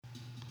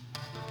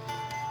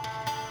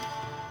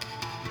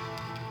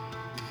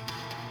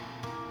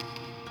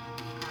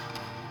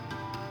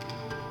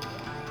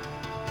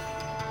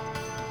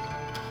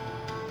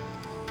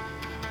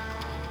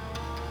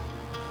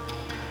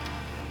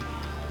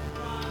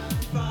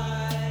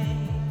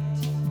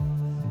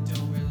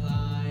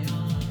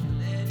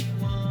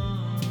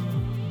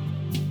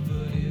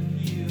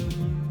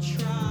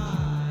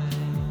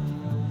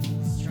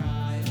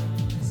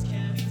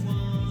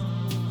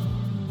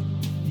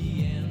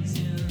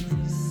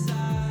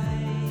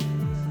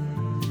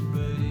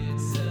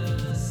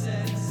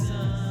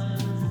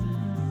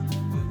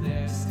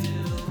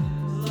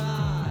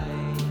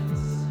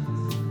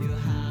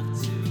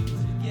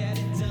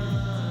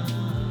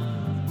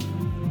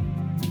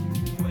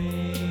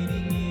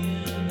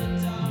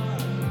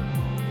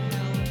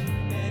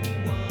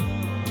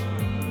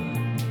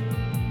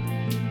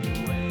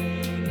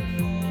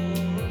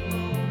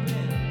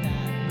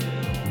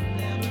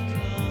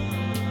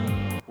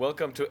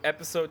Welcome to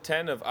episode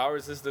 10 of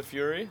Ours is the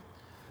Fury.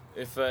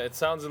 If it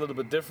sounds a little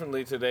bit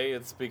differently today,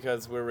 it's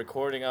because we're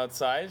recording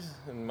outside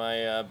in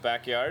my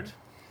backyard.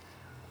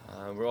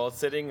 We're all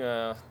sitting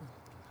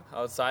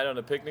outside on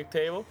a picnic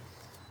table.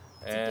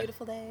 It's a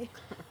beautiful day.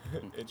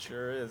 It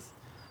sure is.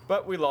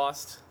 But we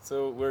lost,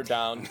 so we're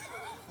down.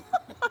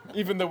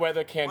 Even the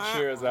weather can't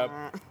cheer us up.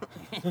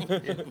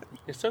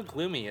 You're so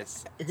gloomy.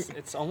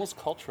 It's almost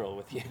cultural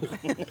with you.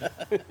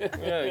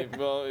 Yeah,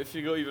 well, if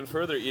you go even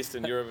further east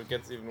in Europe, it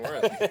gets even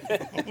worse.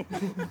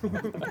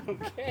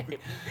 Okay.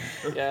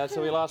 Yeah,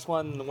 so we lost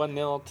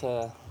 1-0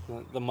 to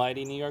the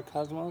mighty New York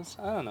Cosmos.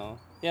 I don't know.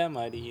 Yeah,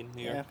 mighty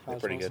New York Cosmos. They're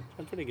pretty good.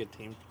 They're a pretty good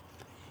team.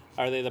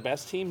 Are they the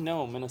best team?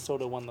 No,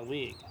 Minnesota won the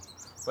league.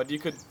 But you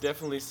could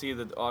definitely see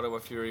that Ottawa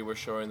Fury were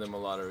showing them a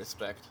lot of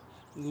respect.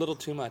 A little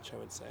too much, I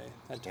would say,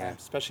 at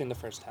times, especially in the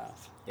first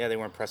half. Yeah, they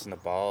weren't pressing the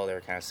ball. They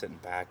were kind of sitting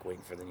back,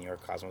 waiting for the New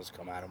York Cosmos to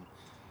come at them.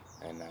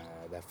 And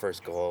that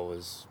first goal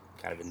was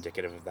kind of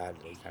indicative of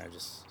that. They kind of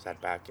just sat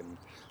back and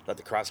let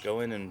the cross go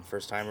in, and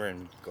first timer,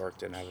 and Gork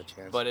didn't have a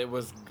chance. But it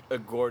was a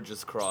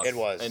gorgeous cross. It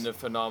was. And a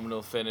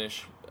phenomenal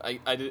finish.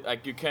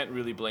 You can't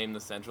really blame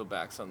the central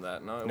backs on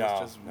that. No, it was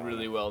just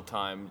really well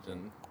timed.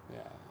 And yeah,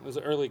 it was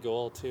an early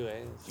goal, too,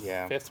 eh?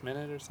 Yeah. 5th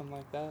minute or something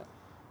like that.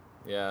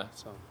 Yeah.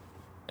 So.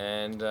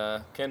 And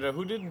Kendra,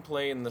 who didn't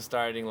play in the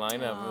starting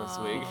lineup this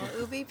week?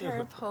 Ubi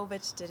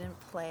Peripovic didn't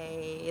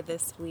play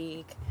this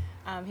week.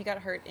 He got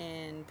hurt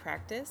in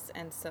practice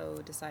and so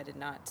decided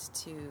not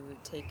to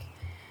take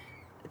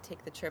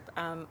the trip.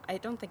 I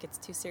don't think it's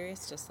too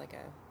serious, just like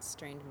a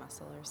strained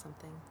muscle or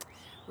something.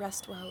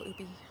 Rest well,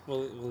 Ubi.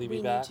 Will he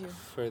be back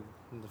for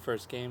the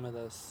first game of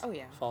this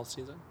fall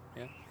season?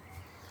 Yeah.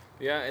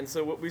 Yeah, and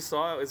so what we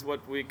saw is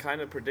what we kind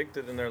of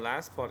predicted in our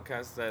last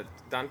podcast, that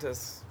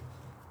Dantes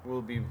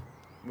will be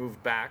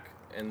moved back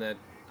and that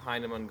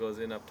Heinemann goes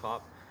in up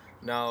top.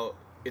 Now,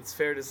 it's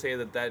fair to say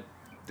that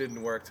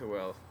didn't work too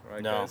well,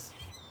 right, no. guys?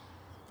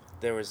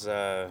 There was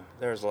a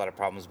lot of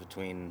problems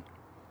between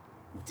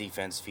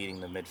defense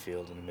feeding the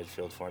midfield and the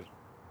midfield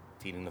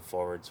feeding the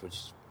forwards,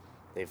 which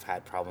they've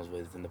had problems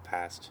with in the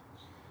past.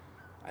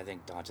 I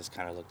think Dantes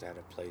kind of looked at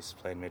a place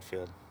playing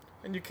midfield.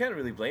 And you can't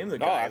really blame the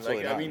guy. No,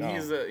 absolutely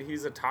not, no.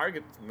 He's a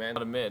target man,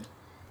 not a mid.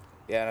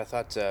 Yeah, and I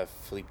thought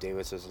Philippe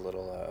Davis was a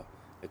little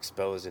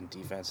exposed in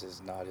defense,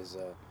 is not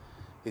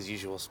his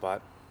usual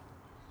spot.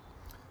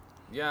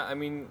 Yeah, I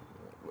mean,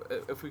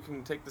 if we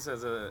can take this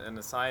as an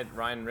aside,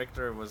 Ryan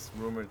Richter was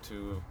rumored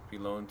to be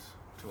loaned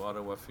to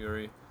Ottawa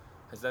Fury.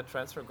 Has that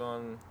transfer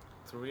gone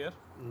through yet?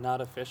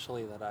 Not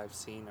officially that I've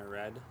seen or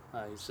read.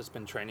 He's just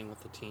been training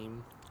with the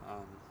team.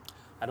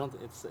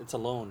 It's a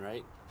loan,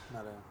 right?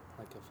 Not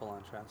a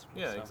full-on transfer.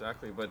 Yeah, so.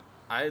 Exactly. But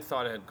I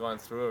thought it had gone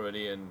through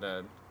already and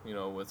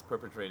was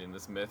perpetrating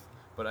this myth.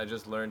 But I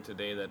just learned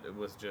today that it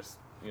was just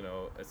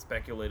a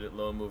speculated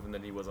loan move and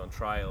that he was on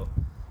trial,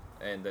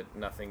 and that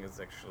nothing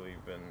has actually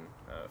been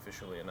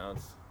officially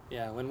announced.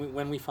 Yeah,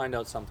 when we find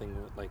out something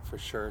like for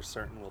sure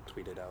certain, we'll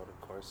tweet it out,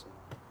 of course,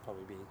 and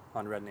probably be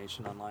on Red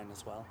Nation Online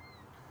as well.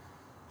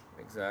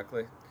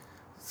 Exactly.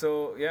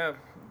 So yeah,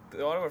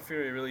 the Ottawa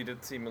Fury really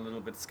did seem a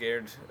little bit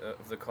scared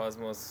of the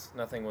Cosmos.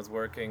 Nothing was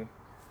working.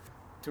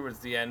 Towards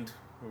the end,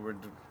 we were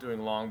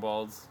doing long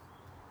balls.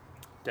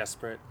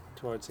 Desperate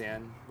towards the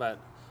end, but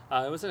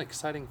it was an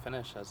exciting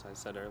finish, as I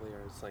said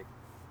earlier. It's like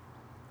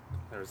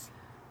there was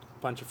a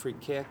bunch of free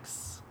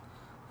kicks.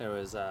 There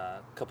was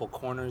a couple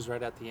corners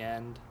right at the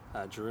end.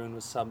 Giroud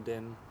was subbed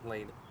in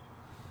late,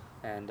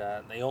 and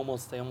they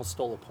almost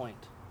stole a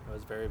point. It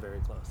was very, very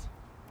close.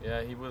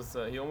 Yeah, he was.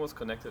 He almost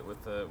connected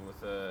with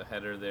a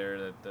header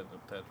there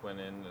that went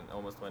in and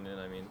almost went in.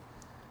 I mean,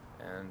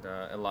 and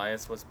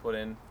Elias was put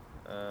in.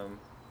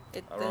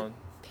 The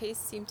pace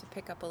seemed to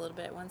pick up a little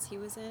bit once he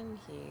was in.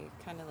 He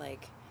kind of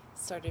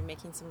started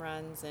making some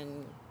runs,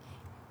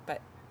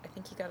 but I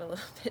think he got a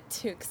little bit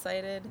too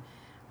excited.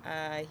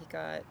 He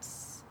got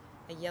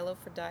a yellow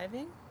for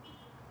diving.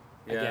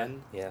 Yeah.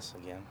 Again? Yes,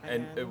 again.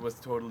 And it was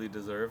totally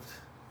deserved.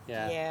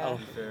 Yeah. Yeah.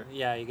 Oh,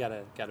 yeah. You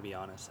gotta be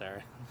honest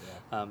there.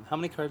 Yeah. How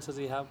many cards does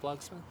he have,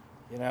 Blogsmith?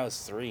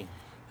 It's 3.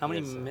 How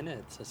many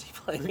minutes has he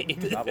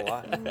played? Not a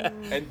lot.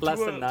 And less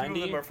two than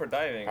 90. of them are for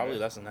diving. Probably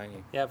right? less than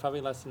 90. Yeah, probably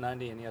less than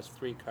 90, and he has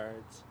 3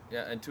 cards.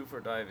 Yeah, and 2 for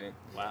diving.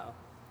 Wow.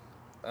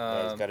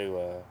 He's got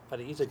to. But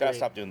he's got to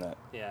stop doing that.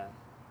 Yeah.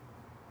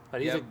 But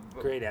he's Yeah, a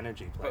great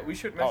energy player. But we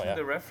should mention yeah.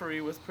 the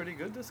referee was pretty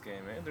good this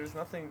game, eh? There's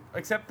nothing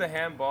except the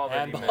handball that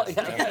Handball, he missed.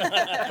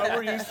 yeah. But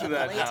we're used to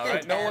that now, Blatant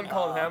right? No one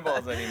called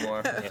handball. handballs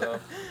anymore. So.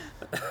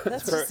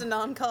 That's just a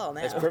non-call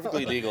now. It's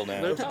perfectly legal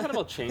now. They're talking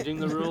about changing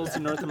the rules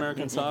in North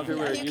American soccer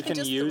where you can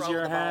just use throw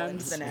your the ball into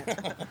hands. the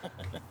net.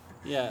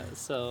 Yeah,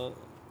 so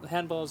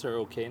handballs are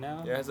okay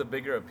now. Yeah, it has a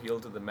bigger appeal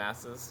to the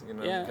masses,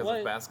 Yeah, because well,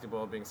 of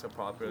basketball being so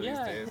popular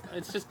Yeah, these days.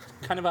 it's just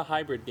kind of a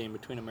hybrid game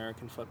between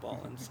American football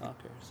and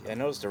soccer. So. Yeah, I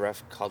noticed the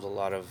ref called a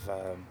lot of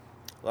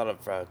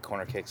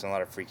corner kicks and a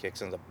lot of free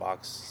kicks in the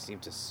box. He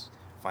seemed to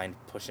find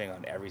pushing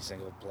on every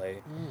single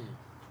play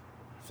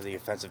for the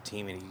offensive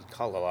team, and he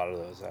called a lot of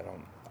those.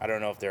 I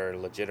don't know if they're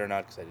legit or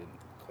not because I didn't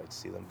quite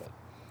see them, but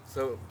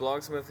So,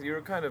 Blogsmith, you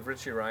were kind of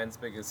Richie Ryan's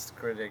biggest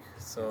critic.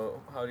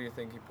 So, how do you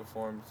think he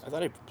performed? I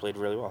thought he played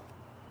really well.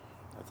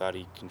 I thought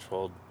he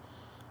controlled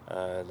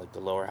like the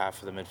lower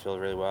half of the midfield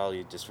really well.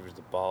 He distributed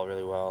the ball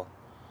really well.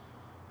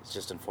 It's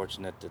just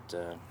unfortunate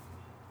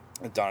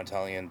that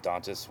Donatelli and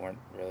Dantas weren't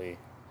really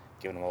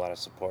giving him a lot of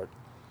support.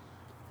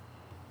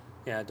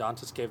 Yeah,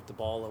 Dantas gave the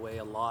ball away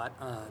a lot.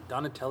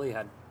 Donatelli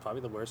had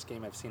probably the worst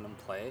game I've seen him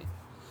play.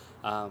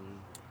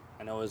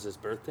 I know it was his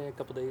birthday a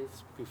couple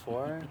days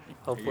before.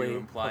 Hopefully, Are you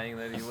implying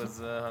that he was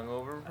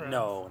hungover? perhaps?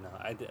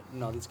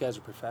 No, these guys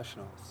are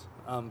professionals.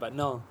 But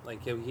no,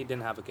 like he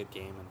didn't have a good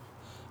game,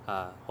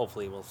 and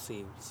hopefully we'll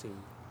see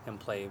him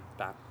play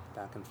back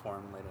in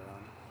form later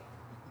on.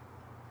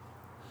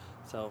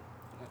 So,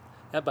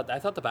 yeah, but I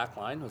thought the back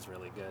line was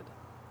really good.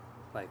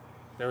 Like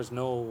there was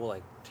no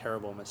like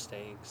terrible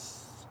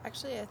mistakes.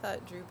 Actually, I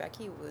thought Drew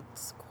Becky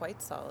was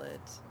quite solid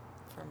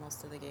for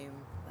most of the game.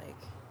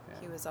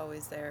 Like he was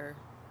always there.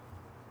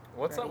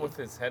 What's up Ready. with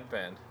his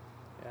headband?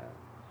 Yeah,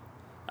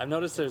 I've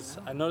noticed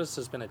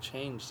there's been a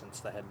change since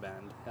the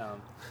headband.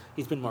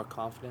 He's been more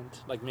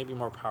confident, like maybe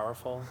more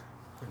powerful.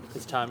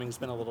 His timing's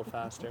been a little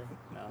faster.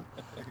 No,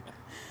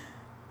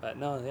 but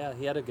no, yeah,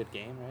 he had a good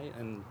game, right?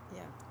 And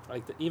Yeah.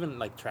 like even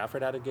like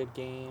Trafford had a good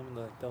game.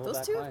 The whole Those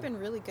back two line. have been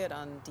really good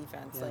on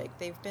defense. Yeah. Like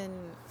they've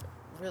been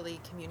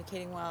really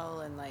communicating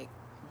well and like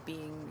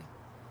being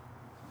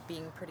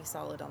pretty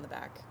solid on the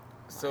back.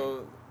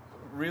 So,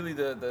 really,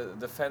 the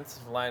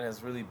defensive line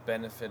has really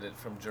benefited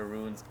from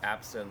Jaroon's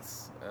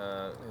absence,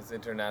 his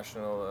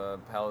international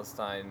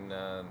Palestine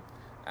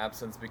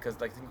absence, because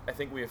I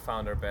think we have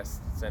found our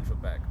best central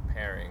back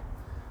pairing.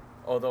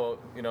 Although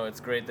it's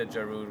great that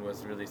Jaroon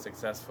was really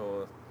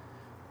successful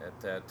at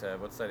that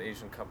what's that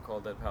Asian Cup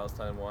called that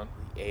Palestine won?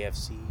 The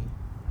AFC.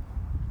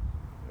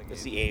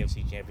 It's the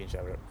AFC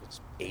Championship.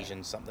 It's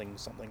Asian something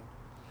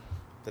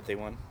that they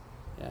won.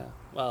 Yeah,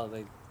 well,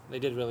 they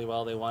did really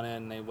well. They won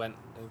in. They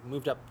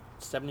moved up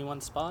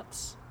 71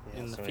 spots Yeah,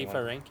 in the 71.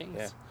 FIFA rankings.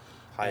 Yeah,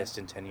 highest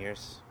in 10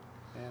 years.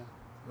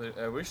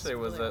 Yeah. I wish there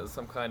was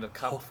some kind of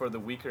cup for the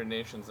weaker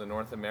nations in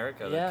North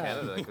America that Yeah.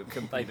 Canada could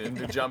compete Like- in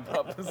to jump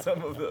up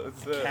some of those.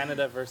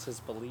 Canada versus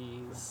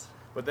Belize.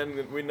 But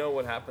then we know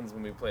what happens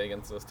when we play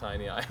against those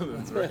tiny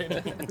islands, right?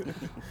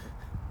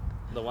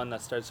 The one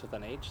that starts with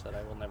an H that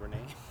I will never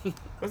name.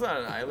 Was that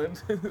an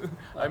island?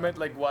 I meant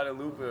like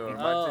Guadalupe or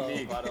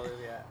Martinique.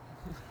 Guadalupe, yeah.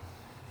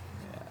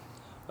 Yeah,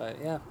 but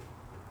yeah,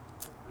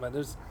 but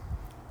there's,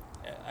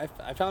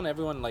 I found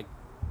everyone like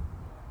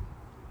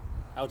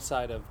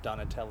outside of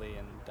Donatelli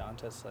and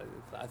Dantas.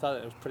 I thought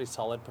it was a pretty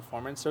solid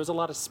performance. There was a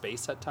lot of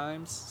space at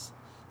times,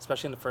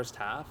 especially in the first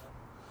half.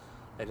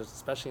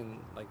 Especially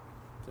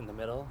in the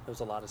middle, there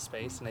was a lot of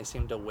space, and they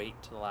seemed to wait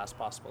to the last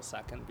possible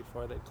second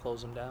before they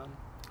close them down.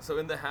 So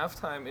in the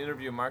halftime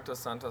interview, Marc Dos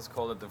Santos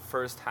called it the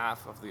first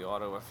half of the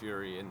Ottawa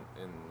Fury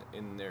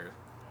in their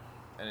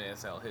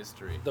NASL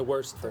history. The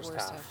worst The first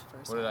worst half.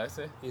 first What did I half.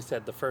 say? You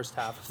said the first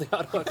half of the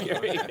Ottawa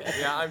Fury.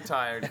 Yeah, I'm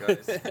tired,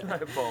 guys. I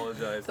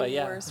apologize. The But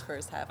yeah. worst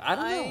first half. I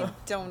don't know.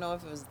 don't know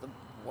if it was the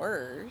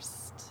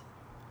worst.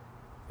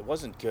 It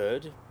wasn't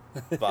good,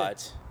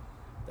 but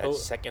that Oh.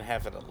 second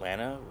half in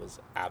Atlanta was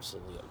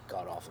absolutely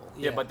god awful.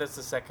 Yeah, Yeah. but that's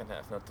the second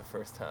half, not the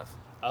first half.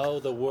 Oh,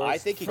 the worst. I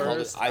think he called it-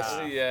 first I half.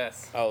 see.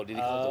 Yes. Oh, did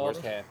he call it the Oh, worst?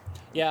 okay.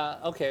 Yeah,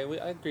 okay.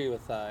 I agree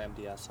with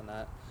MDS on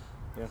that.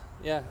 Yeah.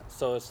 Yeah,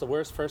 so it's the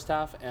worst first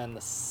half, and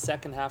the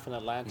second half in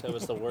Atlanta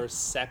was the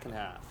worst second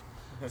half.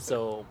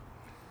 So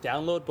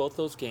download both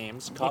those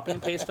games, copy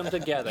and paste them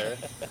together,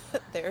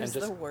 There's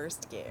just- the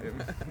worst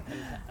game.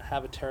 and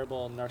have a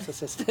terrible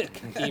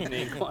narcissistic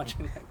evening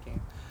watching that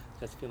game.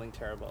 Just feeling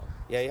terrible.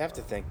 Yeah, you have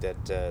to think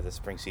that the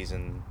spring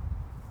season,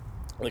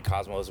 the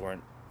Cosmos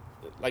weren't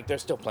like they're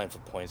still playing for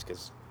points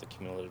because the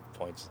cumulative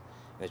points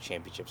in the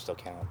championship still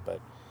count. But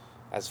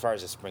as far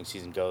as the spring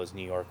season goes,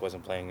 New York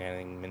wasn't playing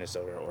anything.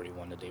 Minnesota already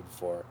won the day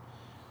before.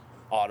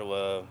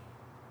 Ottawa,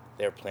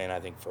 they're playing I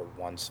think for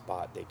one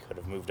spot. They could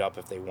have moved up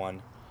if they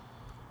won.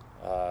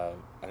 I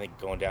think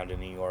going down to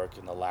New York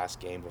in the last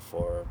game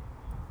before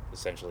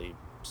essentially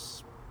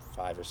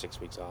 5 or 6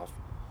 weeks off.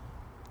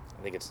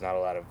 I think it's not a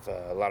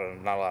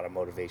lot of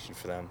motivation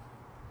for them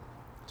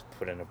to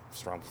put in a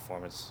strong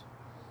performance.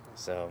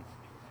 So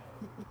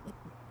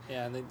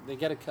Yeah, and they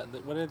get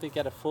what did they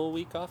get, a full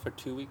week off or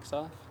 2 weeks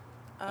off?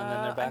 And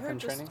then they're back I heard in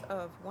just training?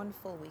 of 1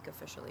 full week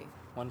officially.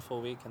 1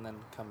 full week and then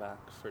come back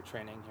for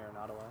training here in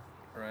Ottawa.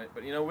 Right,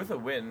 but with a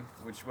win,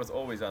 which was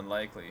always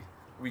unlikely,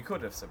 we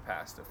could have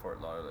surpassed the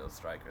Fort Lauderdale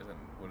Strikers and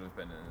would have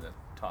been in the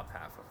top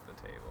half of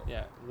the table.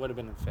 Yeah, would have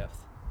been in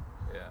 5th.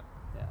 Yeah.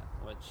 Yeah,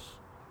 which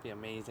would be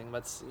amazing.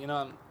 But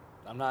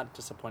I'm not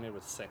disappointed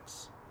with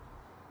 6.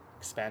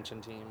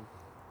 Expansion team,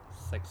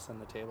 6 in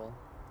the table.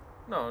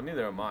 No,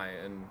 neither am I.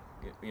 And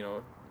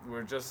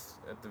we're just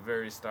at the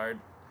very start,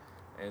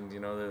 and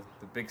the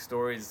big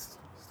stories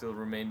still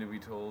remain to be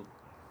told.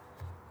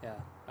 Yeah,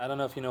 I don't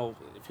know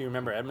if you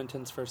remember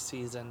Edmonton's first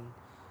season,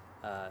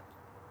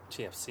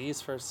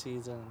 TFC's first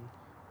season.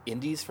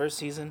 Indy's first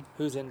season?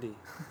 Who's Indy?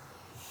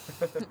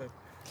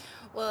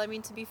 Well, I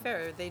mean, to be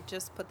fair, they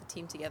just put the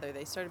team together.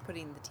 They started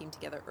putting the team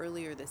together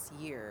earlier this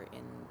year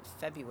in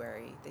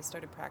February. They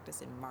started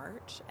practice in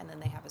March, and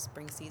then they have a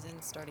spring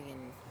season starting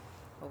in,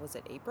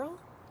 April?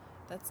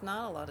 That's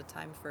not a lot of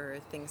time for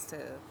things to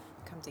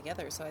come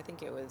together. So I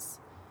think it was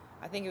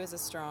a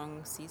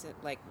strong season,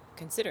 like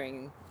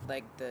considering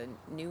like the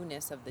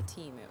newness of the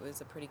team. It was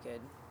a pretty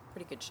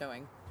good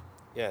showing.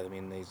 Yeah, I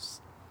mean,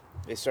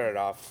 they started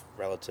off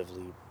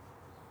relatively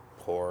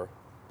poor,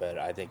 but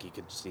I think you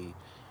could see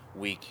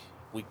week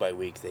by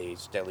week they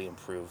steadily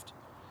improved.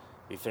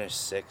 We finished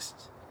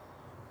 6th.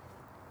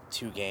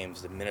 2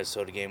 games, the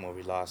Minnesota game where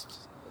we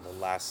lost in the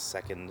last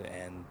second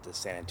and the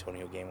San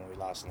Antonio game where we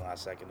lost in the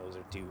last second. Those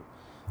are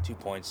two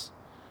points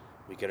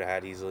we could have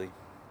had easily,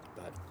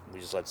 but we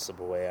just let slip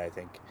away. I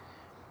think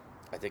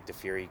the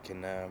Fury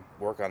can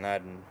work on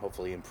that and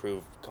hopefully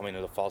improve coming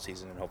into the fall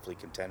season and hopefully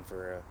contend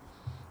for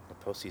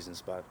a postseason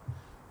spot.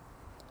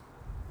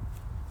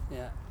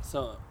 Yeah,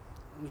 so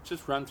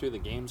just run through the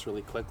games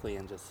really quickly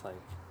and just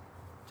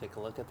take a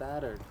look at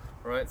that, or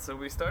Right, so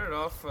we started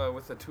off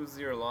with a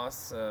 2-0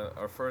 loss,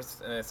 our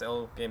first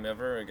NSL game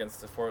ever against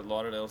the Fort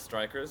Lauderdale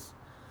Strikers.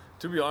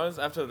 To be honest,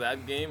 after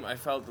that game, I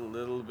felt a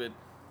little bit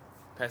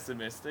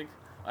pessimistic.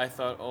 I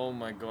thought, oh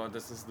my god,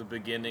 this is the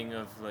beginning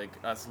of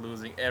us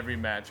losing every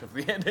match of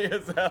the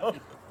NASL.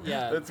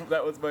 Yeah.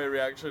 That was my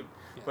reaction.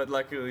 Yeah. But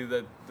luckily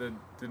that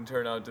didn't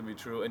turn out to be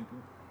true. And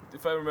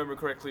if I remember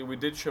correctly, we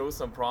did show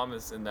some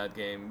promise in that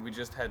game. We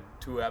just had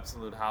 2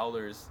 absolute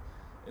howlers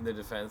in the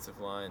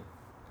defensive line.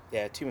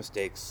 Yeah, 2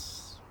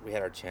 mistakes. We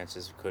had our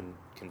chances. We couldn't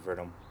convert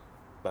them.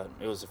 But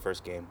it was the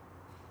first game.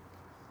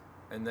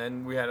 And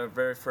then we had our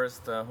very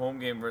first home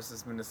game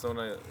versus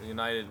Minnesota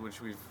United,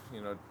 which we've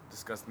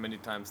discussed many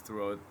times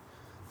throughout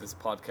this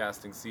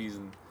podcasting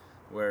season,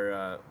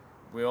 where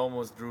we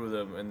almost drew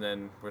them and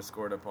then were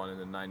scored upon in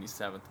the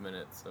 97th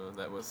minute. So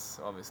that was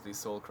obviously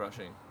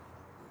soul-crushing.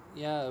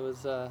 Yeah, it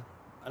was. I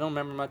don't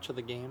remember much of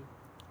the game.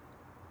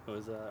 It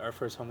was our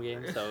first home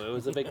game, so it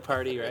was a big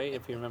party, right?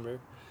 If you remember.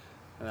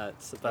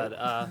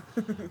 But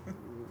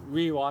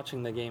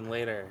re-watching the game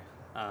later,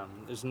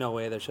 there's no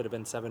way there should have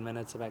been 7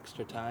 minutes of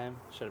extra time.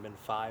 Should have been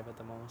 5 at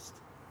the most,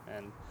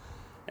 and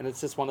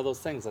it's just one of those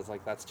things.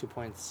 That's 2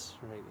 points,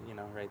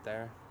 right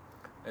there.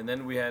 And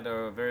then we had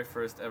our very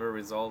first ever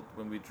result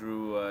when we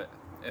drew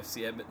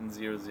FC Edmonton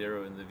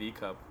 0-0 in the V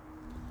Cup,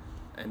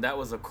 and that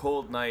was a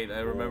cold night. I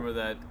remember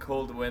that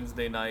cold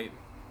Wednesday night,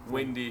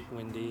 windy.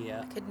 Windy,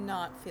 yeah. I could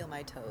not feel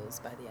my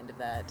toes by the end of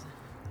that.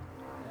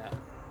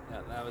 Yeah,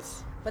 that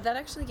was. But that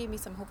actually gave me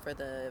some hope for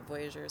the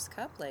Voyageurs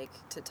Cup,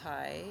 to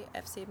tie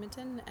FC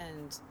Edmonton,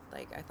 and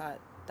I thought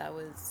that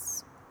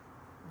was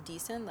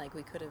decent.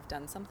 We could have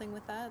done something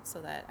with that, so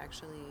that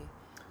actually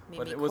made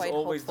me quite hopeful. But it was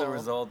always the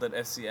result that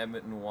FC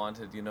Edmonton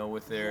wanted,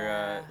 with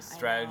their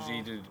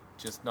strategy to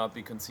just not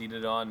be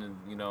conceded on, and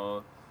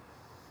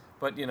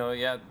But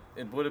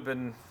it would have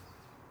been.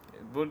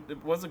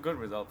 It was a good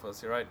result for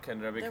us, you're right,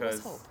 Kendra,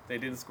 because they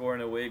didn't score an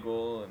away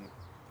goal and.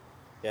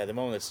 Yeah, the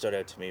moment that stood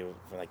out to me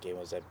from that game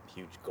was that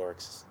huge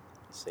Gork's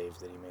save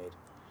that he made.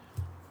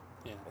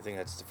 Yeah. I think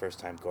that's the first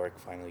time Gork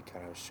finally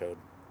kind of showed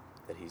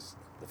that he's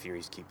the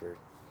Fury's keeper.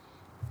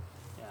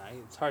 Yeah,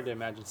 it's hard to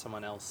imagine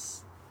someone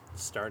else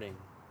starting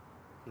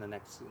in the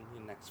next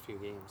few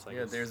games.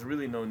 There's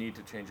really no need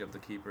to change up the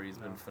keeper. He's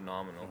been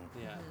phenomenal.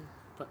 Yeah.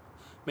 But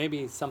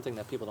maybe something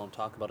that people don't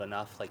talk about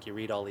enough, you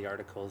read all the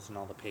articles and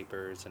all the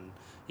papers and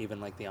even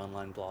the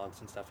online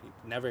blogs and stuff, you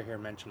never hear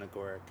mention of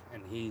Gork,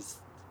 and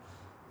he's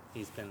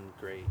been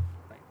great,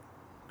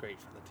 great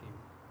for the team.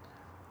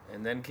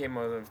 And then came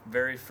our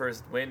very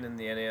first win in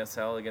the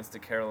NASL against the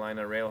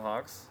Carolina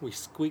Railhawks. We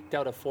squeaked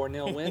out a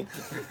 4-0 win.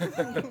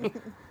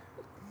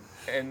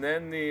 And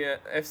then the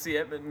FC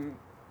Edmonton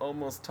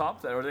almost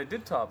topped that, or they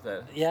did top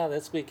that. Yeah,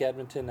 this week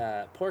Edmonton,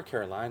 poor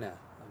Carolina.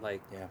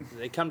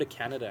 They come to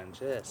Canada and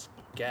just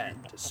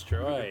get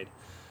destroyed.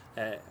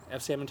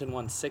 FC Edmonton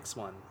won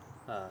 6-1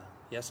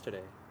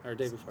 yesterday. Or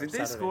day before. Did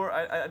they score?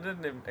 I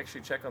didn't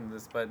actually check on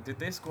this, but did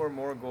they score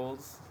more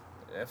goals,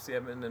 FC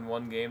Edmonton, in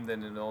one game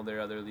than in all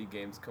their other league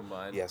games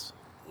combined? Yes.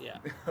 Yeah.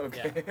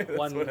 Okay, yeah.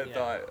 That's what I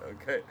thought.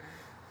 Okay.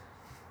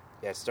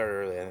 Yeah, it started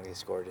early. I think they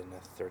scored in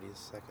the 30th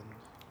second.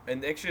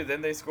 And actually,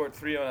 then they scored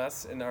 3 on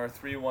us in our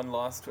 3-1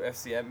 loss to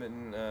FC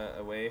Edmonton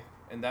away,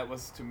 and that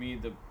was to me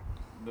the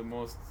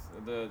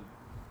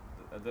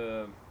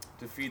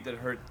defeat that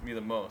hurt me the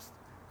most.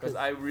 Because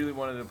I really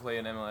wanted to play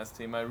an MLS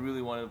team. I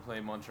really wanted to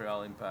play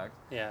Montreal Impact.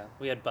 Yeah,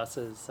 we had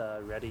buses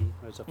ready.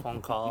 There was a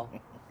phone call.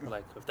 We're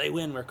like, if they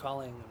win, we're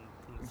calling.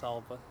 And it's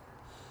all,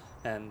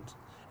 and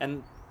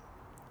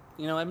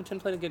you know, Edmonton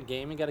played a good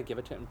game. You got to give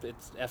it to him.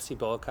 It's FC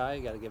Boakai.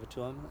 You got to give it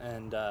to him.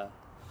 And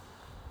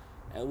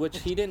which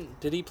he didn't.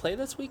 Did he play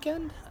this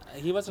weekend?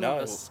 He wasn't on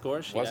the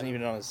score sheet. Wasn't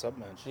even on the sub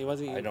bench. He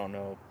wasn't. I don't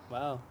know.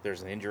 Wow. If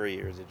there's an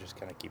injury, or is it just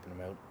kind of keeping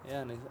him out?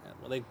 Yeah, and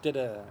well, they did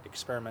a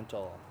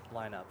experimental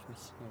lineup.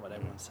 Is what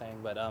everyone's saying,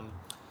 but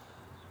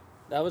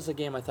that was the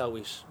game I thought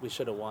we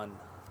should have won.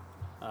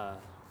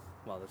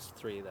 Well, there's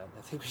 3 that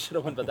I think we should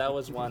have won, but that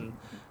was one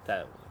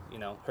that, you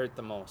know, hurt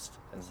the most.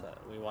 Because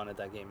we wanted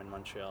that game in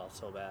Montreal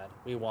so bad.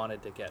 We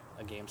wanted to get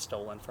a game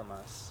stolen from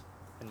us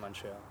in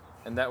Montreal.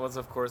 And that was,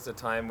 of course, a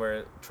time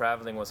where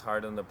traveling was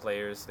hard on the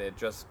players. They had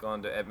just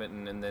gone to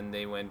Edmonton, and then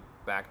they went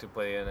back to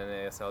play an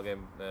NASL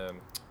game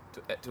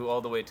to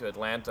all the way to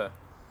Atlanta,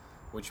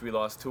 which we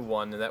lost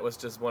 2-1. And that was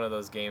just one of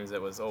those games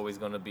that was always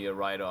going to be a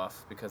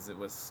write-off because it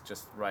was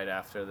just right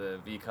after the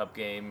V-Cup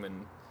game,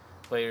 and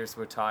players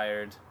were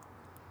tired.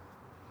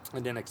 I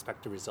didn't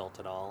expect a result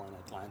at all in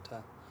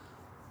Atlanta.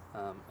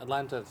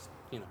 Atlanta's,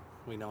 you know,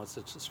 we know it's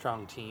a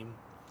strong team.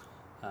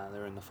 They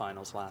were in the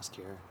finals last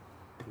year.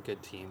 A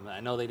good team. I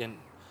know they didn't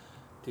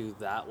do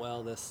that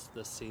well this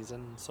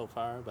season so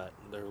far, but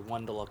they're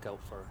one to look out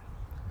for.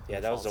 Yeah,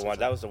 that was the one.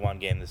 That was the one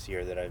game this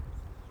year that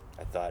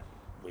I thought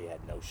we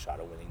had no shot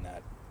of winning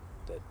that.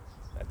 That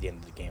at the end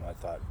of the game, I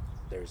thought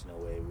there's no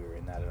way we were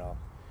in that at all.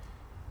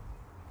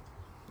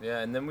 Yeah,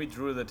 and then we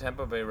drew the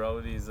Tampa Bay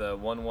Rowdies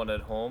 1-1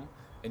 at home.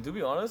 And to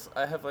be honest,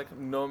 I have like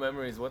no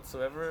memories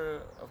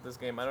whatsoever of this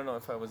game. I don't know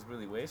if I was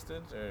really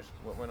wasted or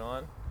what went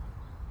on.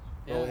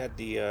 Yeah. Well, we had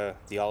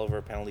the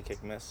Oliver penalty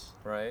kick miss.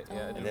 Right,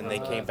 yeah. And then they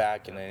came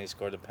back and then they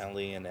scored the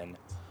penalty and then...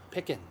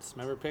 Pickens.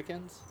 Remember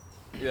Pickens?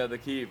 Yeah, the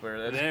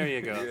keeper. There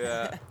you go.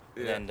 Yeah.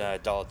 And then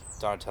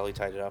Donatelli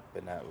tied it up,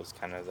 and that was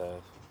kind of the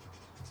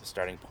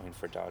starting point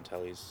for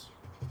Donatelli's,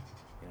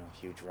 you know,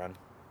 huge run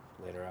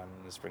later on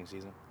in the spring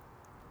season.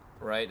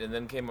 Right, and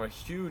then came our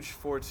huge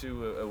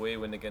 4-2 away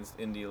win against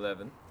Indy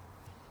 11.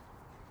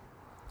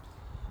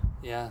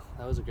 Yeah,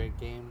 that was a great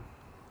game.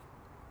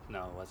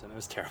 No, it wasn't. It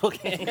was a terrible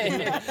game.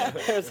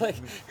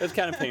 it was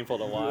kind of painful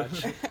to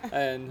watch,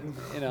 and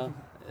you know,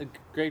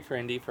 great for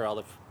Indy for all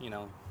the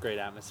great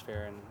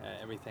atmosphere and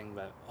everything.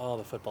 But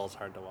the football's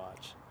hard to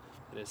watch.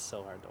 It is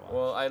so hard to watch.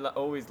 Well, I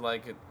always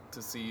like it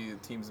to see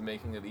teams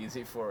making it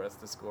easy for us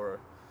to score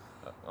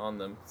on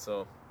them.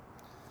 So,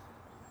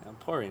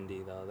 poor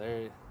Indy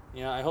though.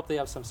 I hope they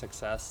have some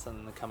success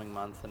in the coming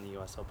month in the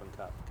U.S. Open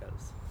Cup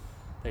because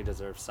they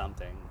deserve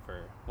something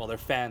their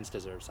fans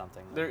deserve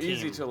something. They're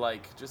easy to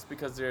like just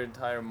because their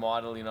entire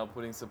model,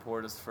 putting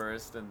supporters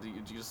first, and you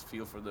just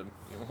feel for them.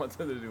 You want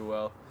them to do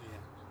well.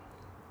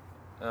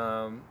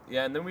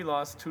 Yeah. And then we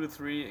lost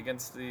 2-3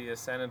 against the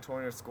San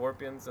Antonio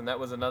Scorpions, and that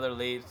was another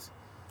late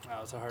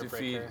that was a heartbreaker.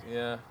 defeat.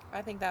 Yeah.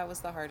 I think that was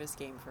the hardest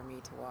game for me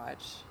to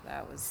watch.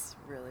 That was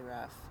really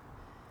rough.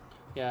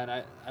 Yeah,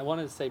 and I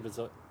wanted to say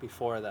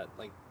before that,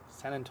 like,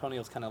 San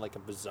Antonio's kind of like a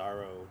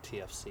bizarro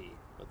TFC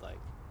with, like,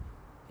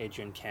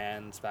 Adrian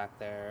Cans back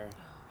there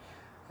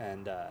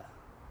and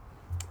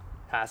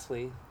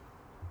Hasley,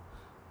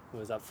 who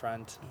was up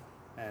front,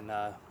 and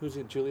who's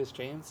it, Julius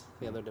James,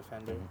 the other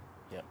defender.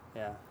 Mm-hmm.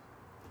 Yeah.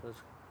 It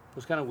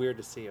was kind of weird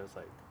to see. It was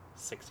like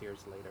 6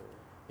 years later.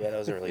 Yeah, that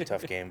was a really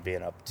tough game,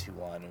 being up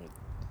 2-1 in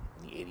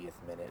the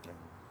 80th minute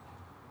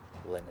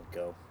and letting it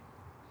go.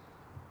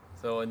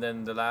 So, and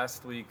then the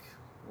last week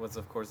was,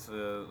 of course,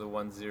 the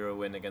 1-0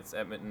 win against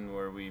Edmonton,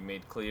 where we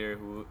made clear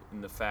who,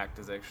 in the fact,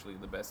 is actually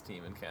the best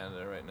team in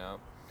Canada right now.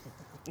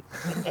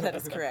 That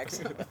is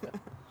correct.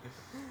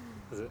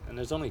 And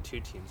there's only 2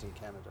 teams in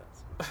Canada,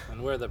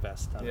 and we're the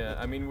best. Yeah,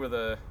 I mean, we're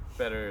the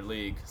better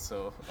league,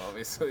 so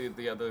obviously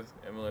the other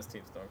MLS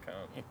teams don't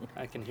count.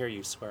 I can hear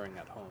you swearing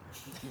at home.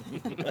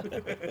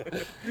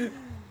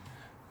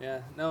 Yeah,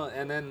 no,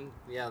 and then,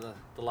 the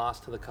loss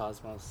to the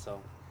Cosmos,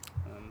 so...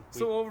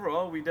 So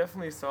overall, we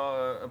definitely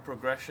saw a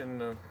progression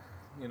of,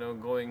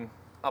 going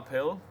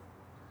uphill.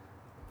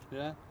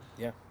 Yeah.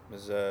 Yeah,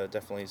 there's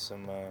definitely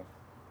some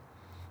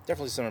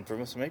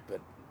improvements to make, but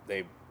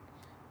they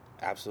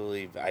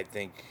absolutely, I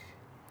think,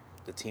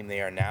 the team they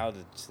are now,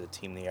 the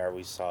team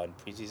we saw in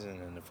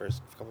preseason in the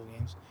first couple of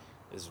games,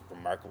 is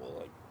remarkable.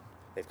 Like,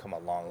 they've come a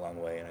long,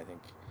 long way, and I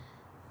think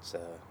it's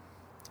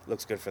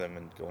looks good for them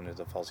and going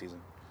into the fall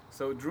season.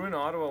 So Drew in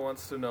Ottawa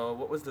wants to know,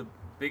 what was the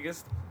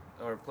biggest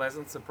or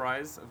pleasant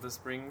surprise of the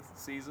spring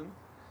season,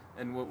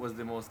 and what was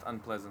the most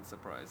unpleasant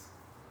surprise?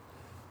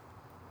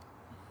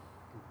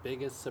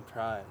 Biggest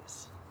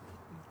surprise.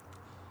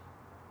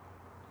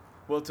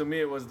 Well, to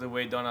me, it was the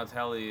way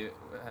Donatelli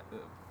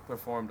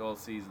performed all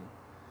season,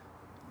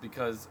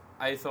 because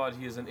I thought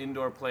he is an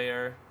indoor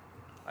player.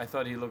 I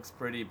thought he looks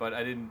pretty, but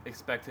I didn't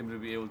expect him to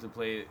be able to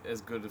play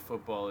as good a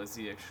football as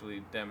he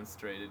actually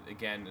demonstrated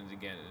again and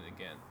again and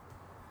again.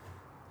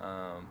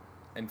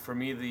 And for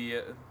me,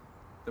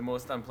 the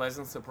most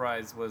unpleasant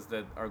surprise was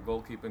that our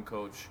goalkeeping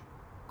coach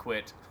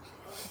quit.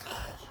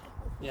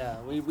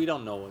 Yeah, we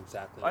don't know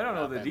exactly. I don't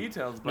what know the happened.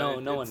 details, but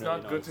No one it's really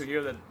not good knows. to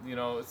hear that,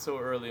 it's so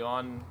early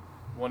on.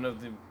 One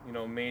of the,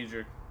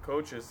 major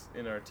coaches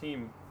in our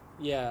team.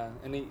 Yeah,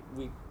 and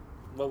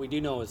what we do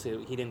know is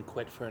he didn't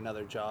quit for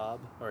another job,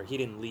 or he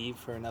didn't leave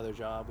for another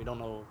job. We don't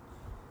know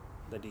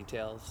the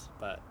details,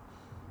 but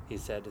he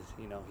said,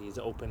 he's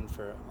open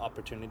for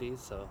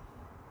opportunities, so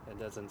it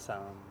doesn't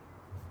sound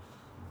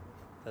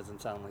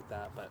like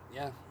that. But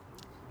yeah.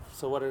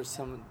 So what are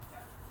some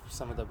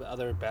of the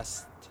other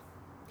best?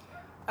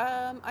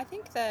 I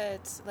think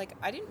that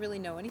I didn't really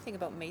know anything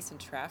about Mason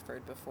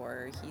Trafford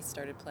before he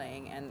started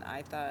playing, and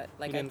I thought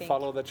You didn't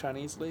follow the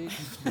Chinese league?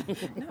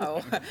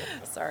 No,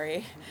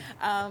 sorry.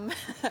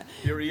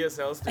 Your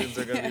ESL students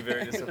are going to be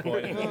very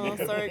disappointed. Oh,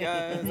 sorry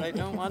guys, I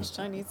don't watch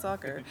Chinese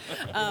soccer.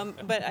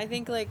 But I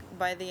think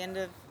by the end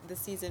of the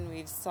season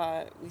we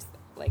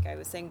like I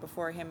was saying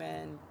before, him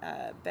and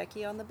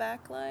Becky on the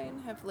back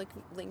line have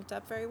linked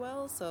up very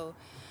well. So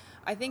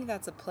I think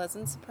that's a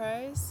pleasant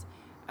surprise.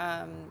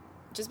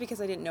 Just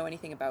because I didn't know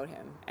anything about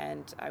him,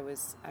 and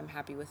I'm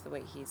happy with the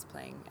way he's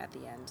playing at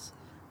the end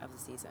of the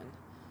season.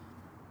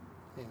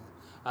 Yeah,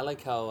 I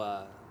like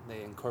how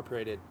they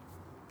incorporated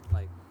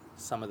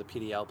some of the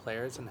PDL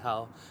players, and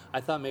how I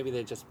thought maybe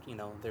they just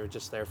they were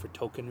just there for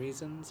token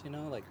reasons,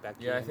 like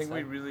Becky. Yeah, I and think we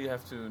stuff. really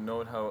have to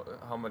note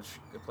how much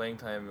playing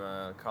time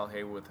Carl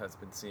Haywood has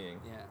been seeing.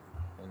 Yeah.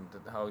 And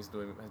how has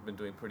been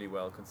doing pretty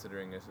well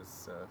considering it's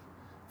his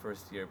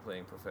first year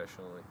playing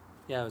professionally.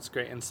 Yeah, it's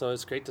great, and so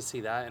it's great to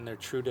see that, and they're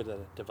true to the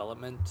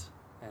development,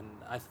 and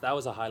that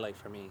was a highlight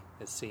for me,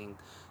 is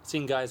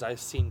seeing guys I've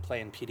seen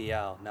play in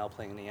PDL now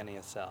playing in the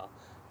NASL,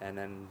 and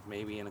then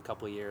maybe in a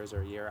couple of years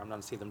or a year I'm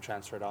going to see them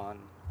transferred on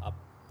up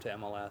to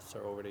MLS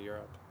or over to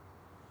Europe.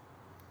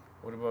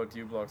 What about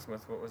you,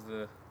 Blocksmith? What was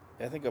the...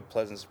 I think a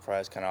pleasant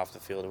surprise kind of off the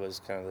field was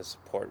kind of the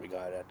support we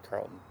got at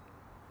Carleton.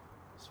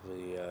 So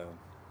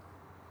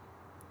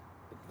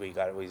we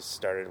started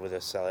with a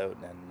sellout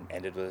and then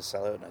ended with a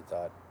sellout, and I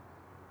thought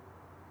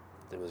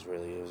it was a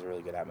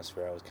really good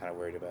atmosphere. I was kind of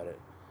worried about it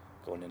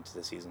going into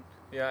the season.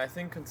 Yeah, I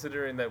think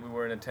considering that we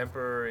were in a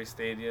temporary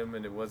stadium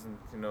and it wasn't,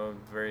 a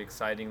very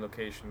exciting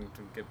location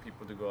to get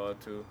people to go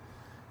out to,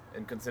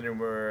 and considering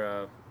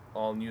we're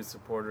all new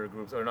supporter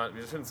groups, or not,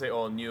 we shouldn't say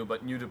all new,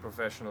 but new to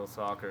professional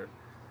soccer,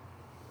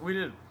 we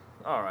did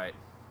all right.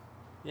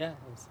 Yeah,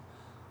 it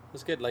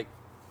was good.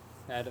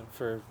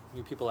 For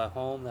you people at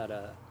home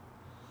that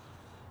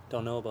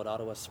don't know about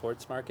Ottawa's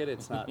sports market,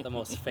 it's not the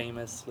most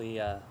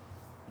famously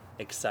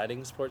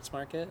exciting sports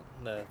market.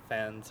 The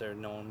fans are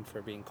known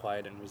for being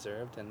quiet and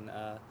reserved, and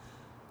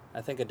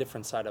I think a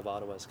different side of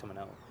Ottawa is coming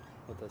out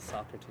with the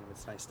soccer team.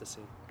 It's nice to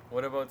see.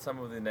 What about some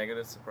of the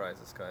negative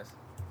surprises, guys?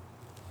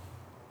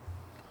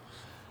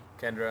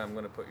 Kendra, I'm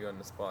going to put you on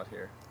the spot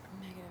here.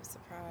 Negative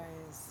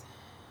surprise.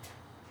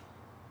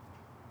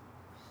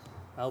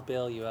 I'll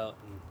bail you out.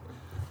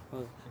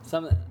 And,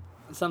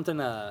 something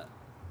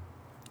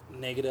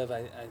negative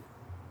I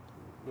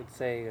would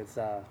say is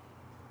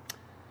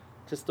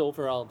just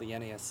overall the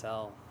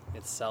NASL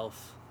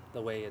itself,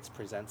 the way it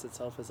presents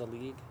itself as a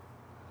league.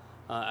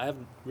 I have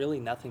really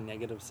nothing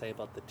negative to say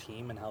about the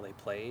team and how they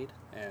played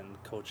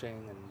and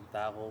coaching and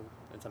that whole,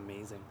 it's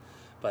amazing.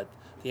 But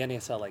the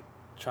NASL,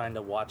 trying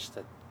to watch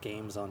the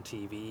games on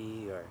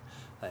TV, or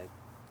I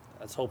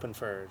was hoping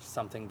for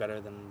something better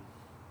than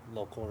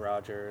local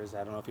Rogers.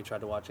 I don't know if you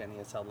tried to watch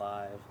NASL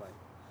live,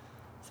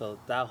 so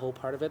that whole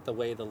part of it, the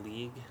way the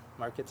league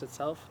markets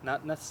itself,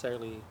 not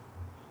necessarily.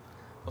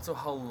 Also,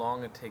 how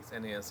long it takes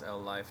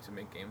NASL Live to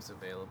make games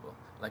available.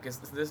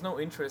 There's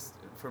no interest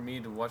for me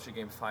to watch a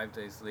game 5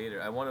 days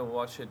later. I want to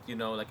watch it,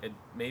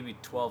 maybe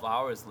 12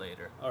 hours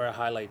later. Or a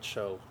highlight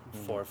show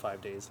 4 or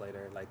 5 days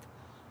later.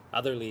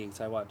 Other leagues,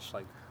 I watch,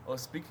 Oh,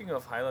 speaking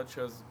of highlight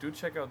shows, do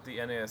check out the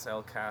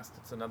NASL Cast.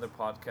 It's another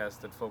podcast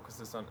that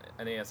focuses on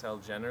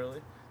NASL generally.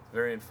 It's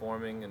very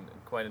informing and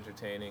quite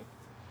entertaining.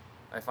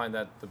 I find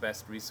that the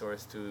best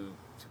resource to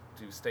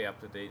stay up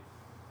to date.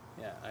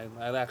 Yeah,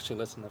 I actually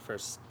listened to the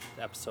first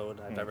episode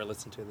I've ever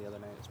listened to the other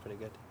night. It's pretty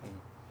good.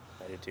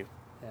 I did too.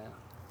 Yeah.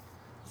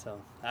 So,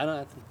 I don't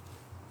know.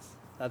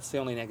 That's the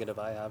only negative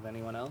I have.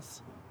 Anyone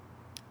else?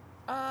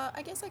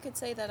 I guess I could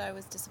say that I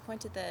was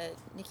disappointed that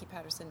Nikki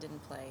Patterson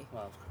didn't play.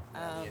 Well,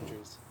 the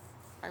injuries.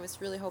 I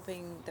was really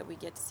hoping that we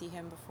get to see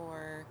him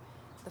before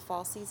the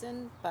fall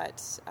season,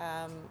 but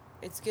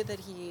it's good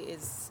that he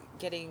is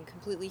getting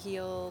completely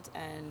healed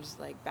and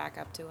back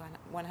up to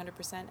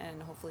 100%,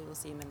 and hopefully we'll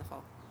see him in the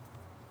fall.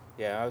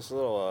 Yeah, I was a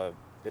little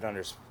bit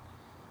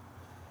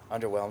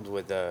underwhelmed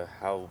with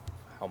how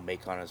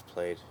Macon has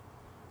played.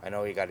 I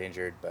know he got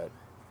injured, but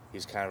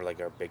he's kind of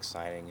our big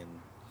signing,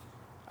 and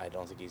I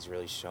don't think he's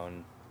really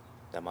shown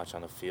that much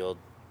on the field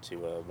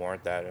to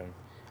warrant that. And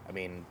I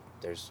mean,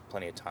 there's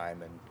plenty of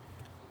time and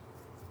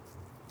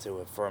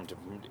for him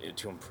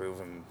to improve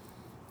him,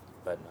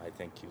 but I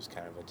think he was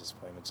kind of a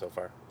disappointment so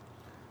far.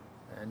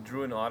 And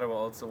Drew in Ottawa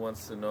also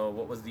wants to know,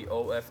 what was the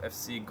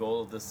OFFC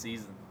goal of the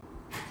season?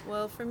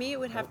 Well, for me, it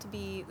would have to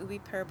be Ubi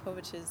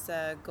Peripovic's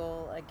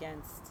goal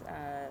against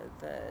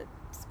the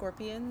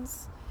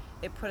Scorpions.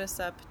 It put us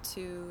up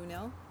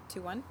 2-0.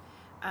 2-1.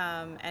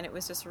 And it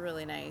was just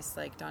really nice.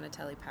 Like,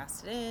 Donatelli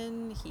passed it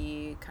in.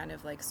 He kind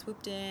of like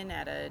swooped in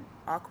at an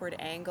awkward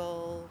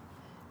angle,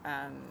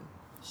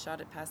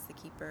 shot it past the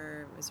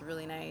keeper. It was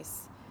really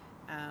nice.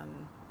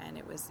 And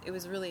it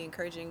was really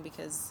encouraging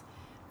because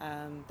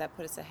that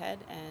put us ahead,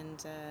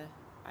 and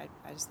I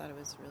just thought it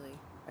was really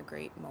a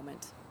great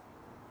moment.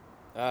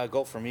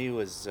 Goal for me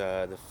was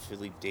the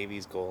Philippe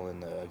Davies goal in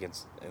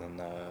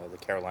the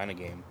Carolina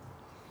game,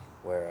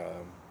 where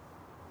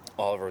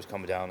Oliver was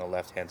coming down the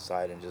left-hand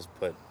side and just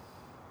put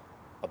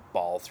a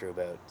ball through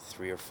about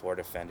 3 or 4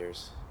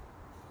 defenders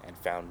and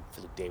found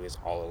Philippe Davies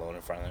all alone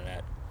in front of the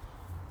net.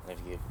 And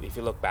if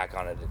you look back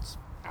on it, it's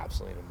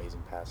absolutely an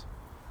amazing pass.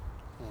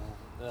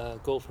 The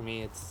goal for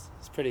me, it's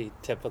pretty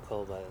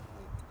typical, but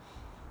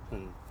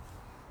when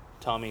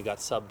Tommy got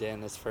subbed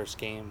in his first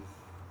game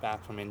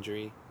back from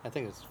injury, I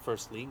think it's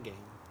first league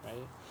game,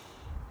 right?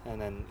 And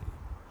then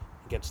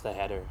gets the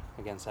header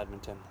against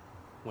Edmonton,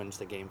 wins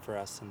the game for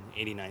us in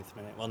 89th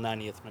minute, well,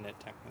 90th minute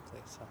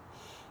technically. So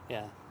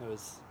yeah, that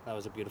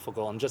was a beautiful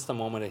goal, and just the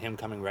moment of him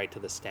coming right to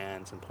the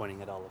stands and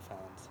pointing at all the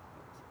fans,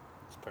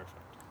 it's perfect.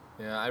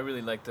 Yeah, I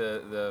really liked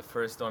the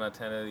first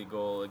Donatelli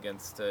goal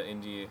against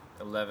Indy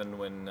 11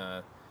 when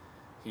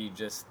he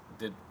just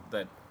did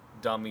that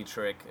dummy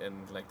trick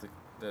and like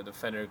the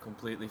defender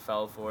completely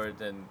fell for it,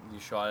 and he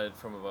shot it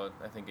from about,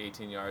 I think,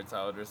 18 yards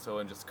out or so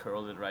and just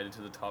curled it right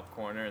into the top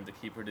corner, and the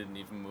keeper didn't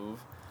even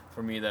move.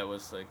 For me, that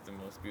was like the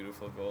most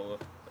beautiful goal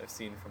I've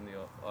seen from the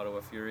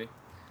Ottawa Fury.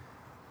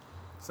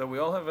 So we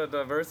all have a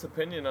diverse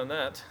opinion on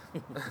that.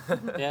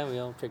 Yeah, we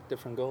all picked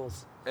different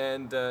goals.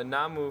 And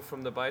Namu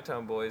from the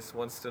Bytown Boys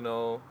wants to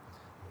know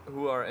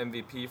who our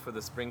MVP for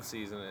the spring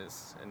season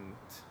is, and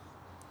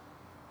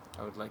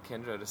I would like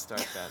Kendra to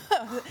start that.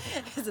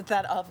 Is it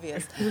that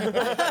obvious?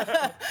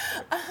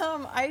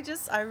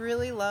 I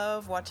really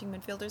love watching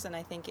midfielders, and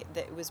I think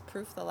that it was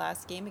proof the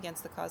last game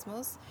against the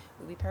Cosmos.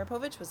 Ubi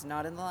Parapovic was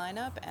not in the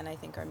lineup, and I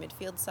think our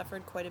midfield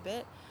suffered quite a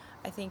bit.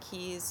 I think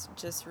he's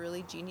just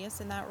really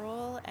genius in that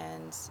role,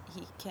 and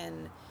he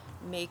can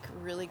make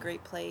really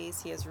great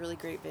plays. He has really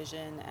great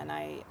vision, and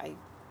I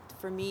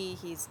for me,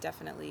 he's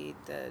definitely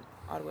the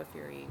Ottawa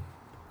Fury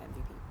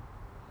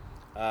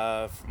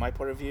MVP. From my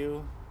point of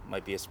view,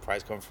 might be a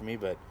surprise coming for me,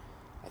 but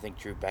I think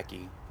Drew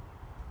Becky.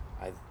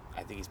 I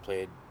think he's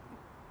played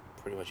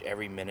pretty much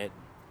every minute.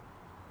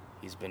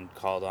 He's been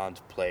called on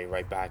to play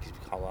right back. He's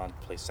been called on to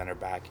play center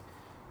back.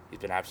 He's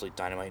been absolutely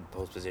dynamite in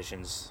both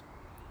positions.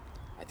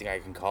 I think I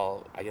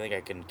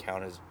can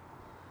count as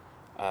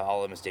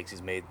all the mistakes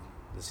he's made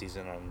this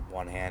season on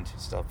one hand.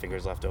 Still have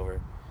fingers left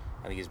over.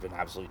 I think he's been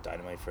absolutely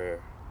dynamite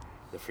for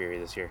the Fury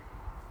this year.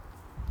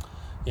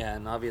 Yeah,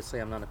 and obviously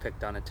I'm going to pick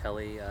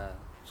Donatelli.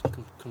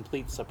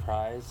 Complete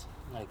surprise.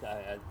 Like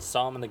I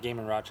saw him in the game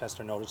in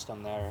Rochester, noticed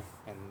him there,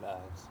 and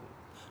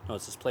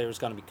noticed this player was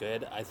going to be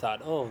good. I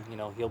thought,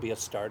 he'll be a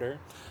starter.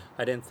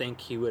 I didn't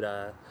think he would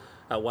at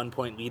one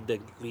point lead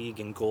the league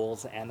in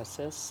goals and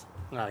assists.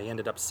 He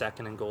ended up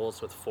second in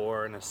goals with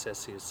 4, and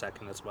assists he was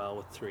second as well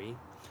with 3.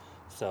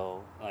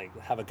 So like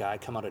have a guy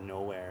come out of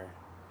nowhere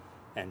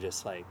and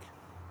just like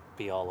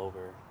be all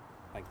over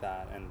like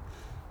that, and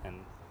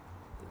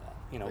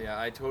Yeah,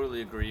 I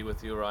totally agree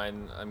with you,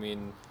 Ryan. I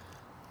mean,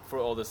 for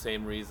all the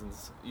same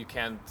reasons, you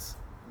can't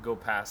go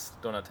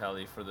past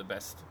Donatelli for the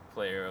best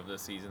player of the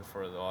season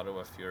for the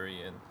Ottawa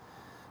Fury, and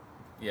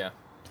yeah.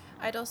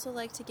 I'd also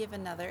like to give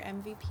another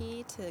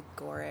MVP to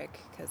Gorick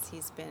because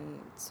he's been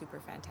super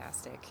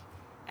fantastic.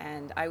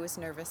 And I was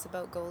nervous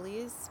about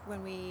goalies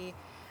when we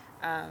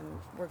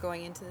were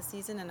going into the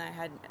season, and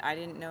I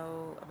didn't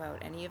know about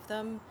any of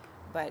them,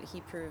 but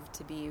he proved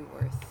to be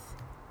worth,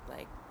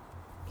 like,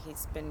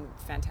 he's been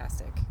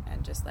fantastic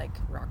and just like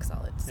rock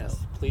solid. So yes,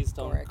 please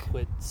don't Gorick.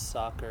 quit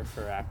soccer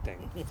for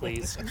acting.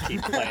 Please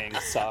keep playing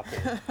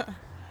soccer.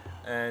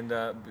 And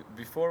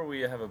before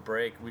we have a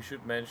break, we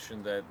should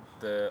mention that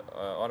the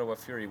Ottawa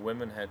Fury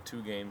women had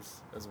 2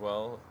 games as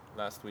well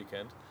last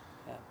weekend.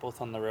 Yeah,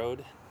 both on the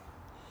road.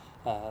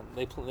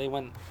 They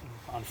went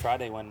on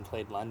Friday, went and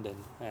played London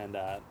and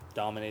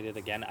dominated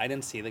again. I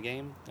didn't see the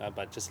game,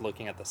 but just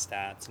looking at the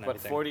stats and But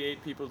everything.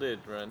 48 people did,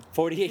 Ren.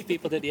 48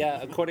 people did,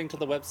 yeah. According to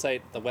the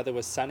website, the weather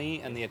was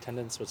sunny and the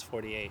attendance was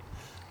 48.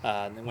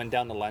 They went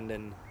down to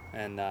London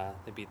and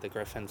they beat the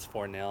Griffins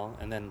 4-0.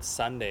 And then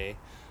Sunday,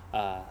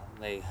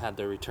 they had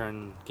their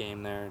return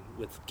game there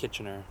with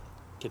Kitchener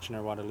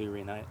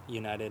Waterloo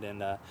United,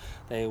 and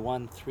they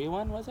won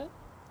 3-1, was it?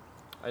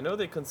 I know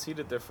they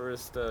conceded their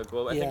first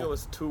goal. I Yeah. think it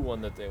was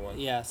 2-1 that they won.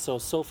 Yeah, so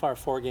far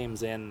 4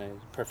 games in, a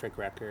perfect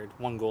record.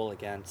 1 goal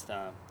against.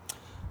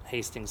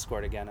 Hastings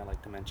scored again, I'd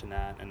like to mention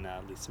that, and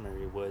Lisa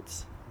Marie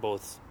Woods,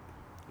 both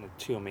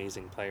 2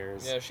 amazing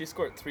players. Yeah, she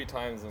scored 3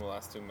 times in the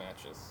last 2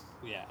 matches.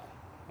 Yeah,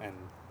 and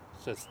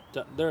just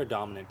they're a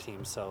dominant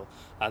team, so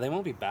they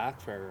won't be back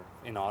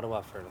in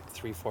Ottawa for like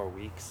 3-4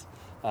 weeks.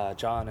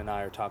 John and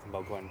I are talking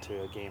about going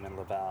to a game in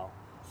Laval,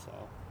 so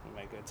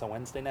it's a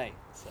Wednesday night,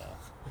 so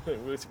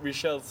We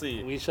shall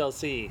see. we shall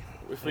see.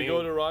 If we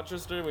go to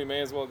Rochester, we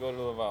may as well go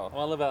to Laval.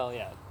 Laval,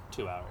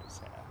 2 hours,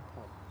 yeah,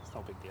 well, it's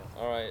no big deal.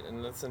 All right,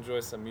 and let's enjoy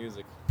some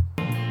music.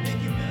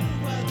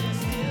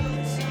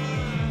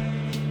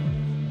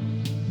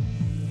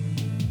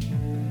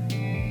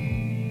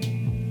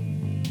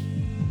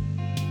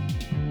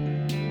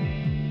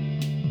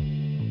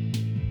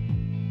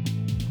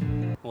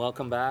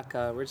 Welcome back.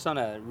 We're just on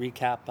a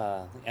recap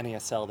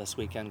NASL this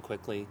weekend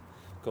quickly,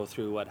 go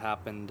through what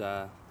happened.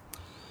 A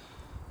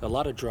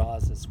lot of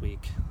draws this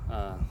week.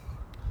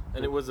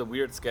 And it was a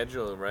weird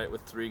schedule, right?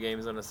 With 3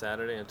 games on a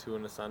Saturday and 2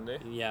 on a Sunday.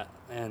 Yeah,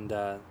 and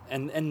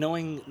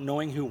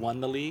knowing who won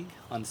the league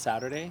on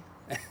Saturday,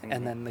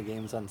 and then the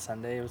games on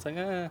Sunday, it was like,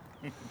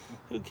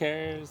 who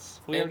cares?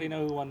 We already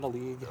know who won the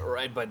league.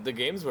 Right, but the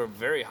games were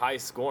very high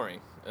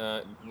scoring,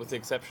 with the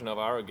exception of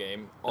our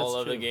game. All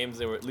That's other true. games,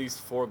 there were at least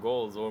 4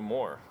 goals or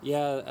more.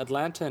 Yeah,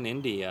 Atlanta and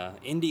Indy.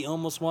 Indy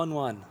almost won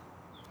one.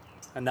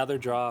 Another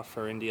draw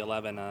for Indy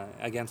 11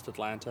 against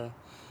Atlanta.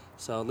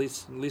 So at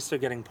least they're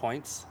getting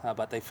points,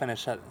 but they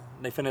finish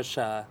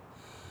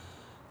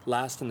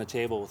last in the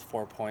table with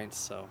 4 points.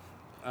 So,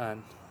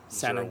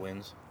 0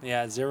 wins.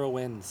 Yeah, 0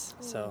 wins.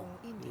 So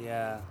Indy.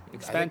 yeah,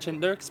 expansion.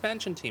 They're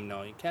expansion team.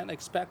 No, you can't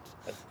expect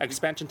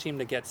expansion team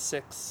to get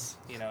 6.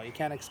 You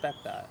can't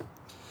expect that.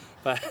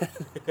 But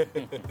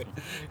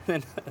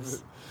then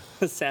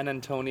San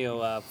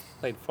Antonio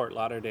played Fort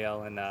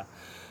Lauderdale, and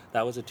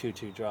that was a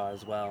 2-2 draw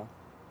as well.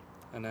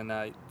 And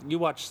then you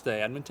watched the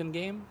Edmonton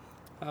game,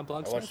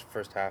 Blog I watched the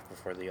first half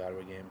before the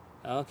Ottawa game.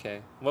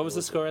 Okay. What was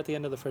the score at the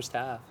end of the first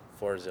half?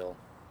 4-0.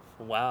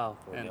 Wow.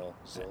 4-0.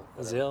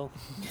 Zil.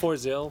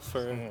 4-0 for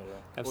FC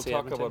We'll talk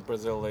Edmonton. about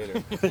Brazil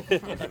later.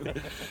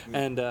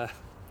 And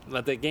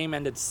but the game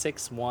ended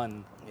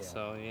 6-1, Yeah.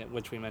 so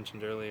which we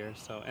mentioned earlier.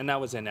 So and that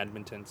was in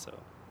Edmonton. So,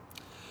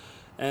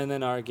 and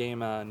then our game,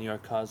 New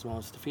York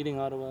Cosmos defeating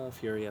Ottawa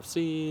Fury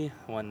FC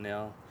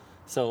 1-0.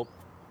 So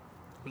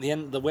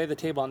the way the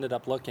table ended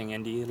up looking,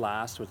 Indy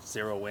last with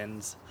 0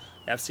 wins.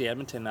 FC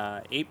Edmonton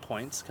 8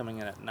 points, coming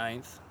in at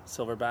 9th.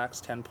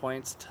 Silverbacks 10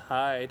 points,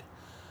 tied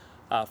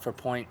for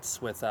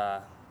points with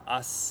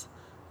us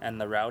and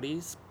the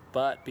Rowdies.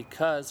 But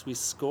because we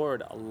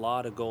scored a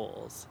lot of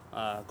goals,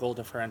 goal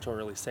differential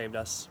really saved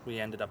us. We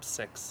ended up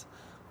 6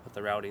 with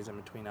the Rowdies in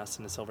between us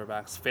and the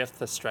Silverbacks. 5th,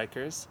 the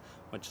Strikers,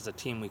 which is a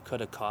team we could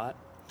have caught.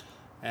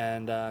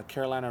 And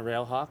Carolina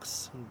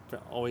Railhawks,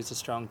 always a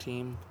strong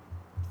team,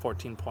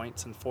 14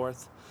 points in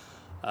 4th.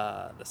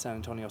 The San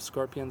Antonio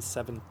Scorpions,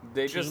 17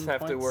 They just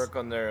have to points. work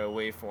on their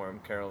away form,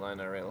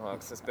 Carolina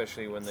Railhawks,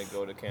 especially when they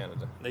go to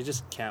Canada. They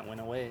just can't win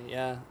away,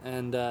 yeah.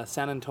 And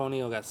San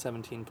Antonio got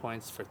 17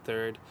 points for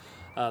 3rd.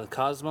 The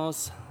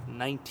Cosmos,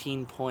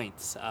 19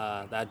 points.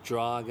 That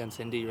draw against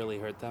Indy really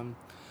hurt them.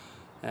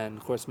 And,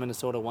 of course,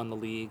 Minnesota won the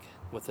league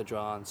with a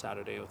draw on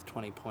Saturday with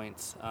 20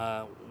 points.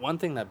 One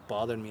thing that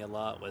bothered me a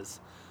lot was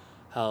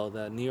how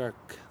the New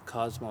York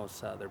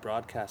Cosmos, their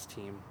broadcast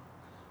team,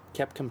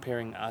 kept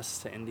comparing us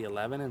to Indy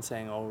 11 and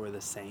saying, "Oh, we're the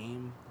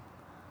same."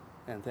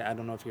 And I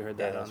don't know if you heard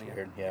that Yeah, on that's the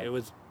weird, yeah.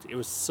 It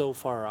was so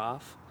far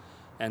off,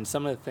 and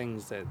some of the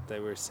things that they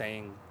were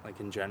saying, like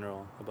in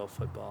general about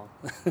football,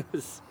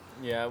 was-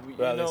 Yeah,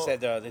 Well,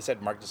 they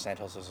said Mark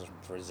DeSantos was from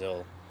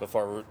Brazil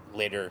before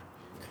later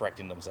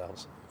correcting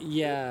themselves.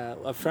 yeah.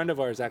 A friend of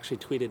ours actually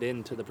tweeted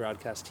in to the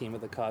broadcast team of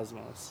the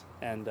Cosmos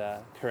and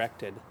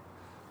corrected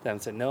them,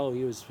 said no,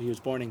 he was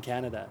born in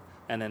Canada,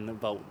 and then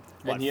about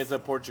what? And he has a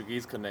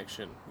Portuguese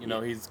connection.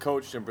 He's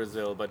coached in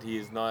Brazil, but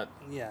he's not.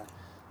 yeah.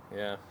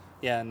 Yeah.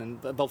 Yeah, and then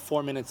about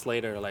 4 minutes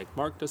later, like,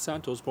 Mark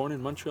DeSantos, born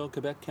in Montreal,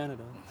 Quebec,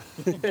 Canada.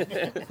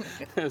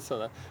 So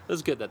that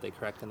was good that they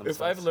corrected themselves.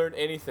 If I've learned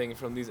anything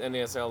from these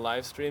NASL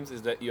live streams,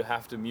 is that you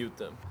have to mute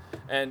them.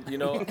 And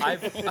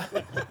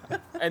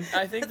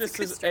I think this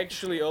is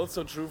actually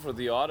also true for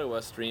the Ottawa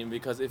stream,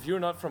 because if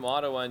you're not from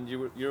Ottawa and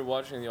you're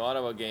watching the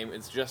Ottawa game,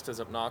 it's just as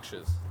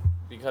obnoxious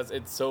because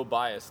it's so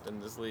biased in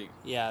this league.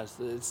 Yeah,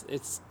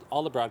 it's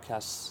all the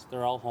broadcasts,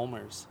 they're all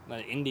homers.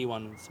 The Indy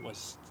one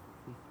was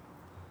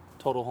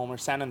total homer.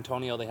 San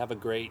Antonio, they have a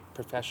great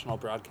professional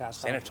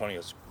broadcast. San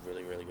Antonio's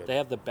really, really good. They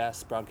have the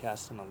best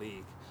broadcast in the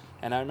league.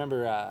 And I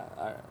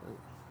remember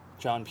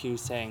John Pugh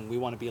saying, we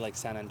want to be like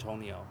San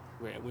Antonio.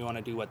 We want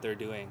to do what they're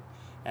doing.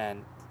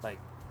 And, like,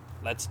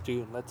 let's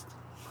do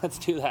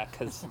that,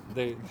 because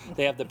they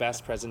have the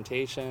best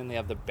presentation. They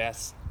have the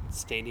best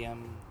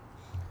stadium.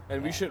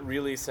 And we should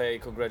really say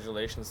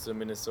congratulations to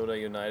Minnesota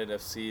United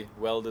FC.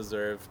 Well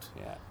deserved.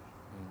 Yeah,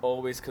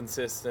 Always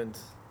consistent.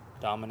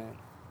 dominant.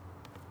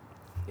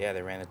 Yeah,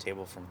 they ran the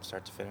table from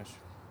start to finish.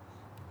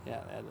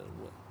 Yeah,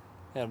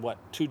 they had what,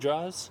 2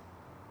 draws?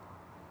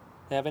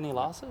 They have any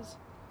losses?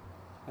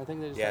 I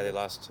think they just Yeah, had- they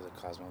lost to the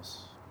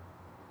Cosmos.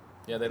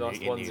 Yeah, they In lost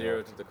New 1-0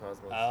 York. to the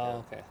Cosmos.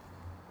 Oh, okay.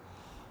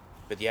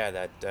 But yeah,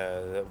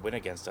 that win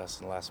against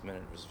us in the last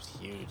minute was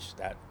huge.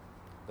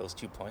 Those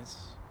 2 points,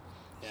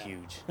 Yeah.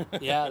 huge.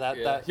 Yeah,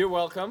 Yeah. You're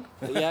welcome.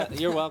 yeah,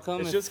 you're welcome.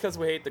 It's just because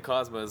we hate the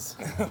Cosmos.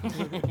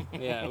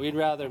 Yeah, we'd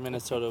rather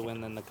Minnesota win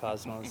than the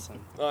Cosmos. And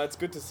It's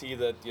good to see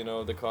that,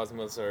 the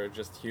Cosmos are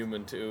just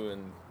human too,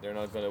 and they're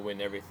not going to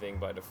win everything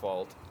by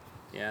default.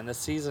 yeah, and the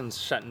season's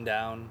shutting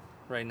down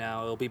right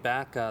now. It'll be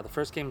back. The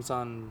first game's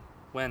on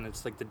when?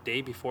 It's like the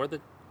day before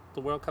the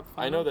the World Cup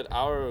final? I know that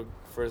our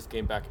first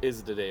game back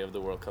is the day of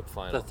the World Cup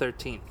final. The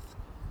 13th.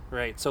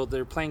 Right. So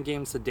they're playing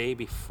games the day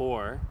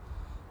before.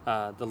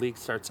 The league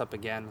starts up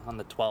again on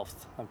the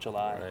 12th of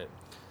July. Right.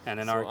 And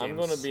in So our games... I'm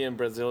going to be in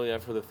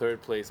Brasilia for the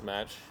third place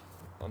match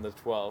on the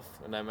 12th,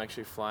 and I'm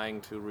actually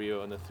flying to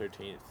Rio on the 13th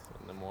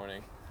in the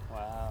morning.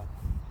 Wow.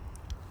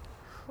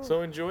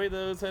 So enjoy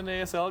the 10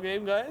 ASL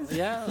game, guys.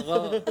 Yeah,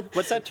 well,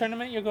 what's that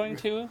tournament you're going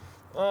to?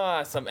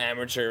 Some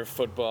amateur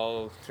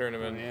football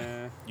tournament.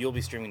 Yeah. You'll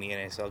be streaming the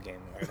NASL game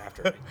right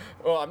after, right?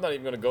 Well, I'm not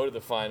even going to go to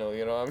the final,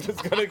 you know. I'm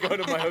just going to go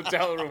to my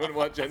hotel room and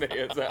watch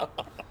NASL.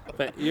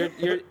 But you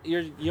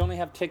only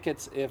have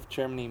tickets if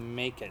Germany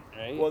make it,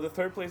 right? Well, the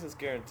third place is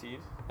guaranteed.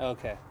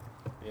 Okay.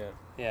 Yeah.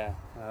 Yeah.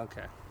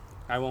 Okay.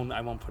 I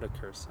won't put a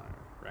curse on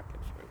our record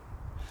for it.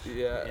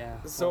 Yeah.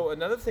 Yeah, So well-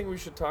 another thing we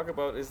should talk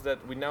about is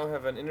that we now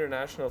have an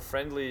international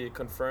friendly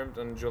confirmed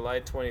on July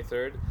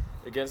 23rd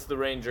against the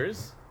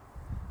Rangers.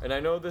 And I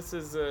know this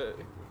is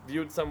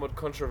viewed somewhat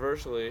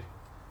controversially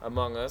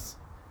among us.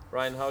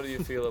 Ryan, how do you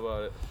feel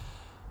about it?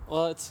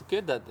 Well, it's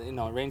good that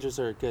Rangers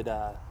are a good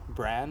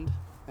brand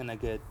and a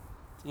good,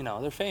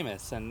 they're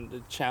famous and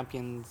the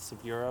champions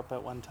of Europe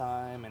at one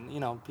time,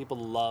 and people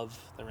love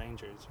the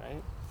Rangers,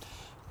 right?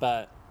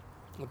 But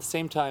at the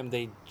same time,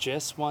 they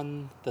just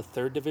won the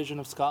 3rd division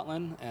of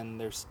Scotland, and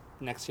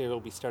next year will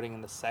be starting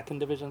in the 2nd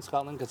division of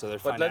Scotland because of their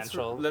But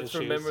financial let's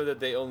issues. remember that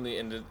they only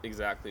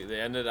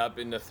they ended up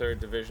in the 3rd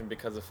division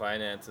because of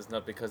finances,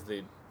 not because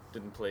they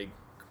didn't play,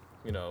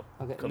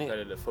 Okay,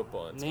 competitive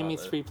football in Name me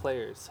Scotland. 3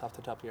 players off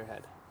the top of your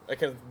head. I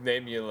can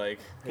name you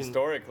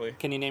historically.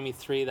 Can you name me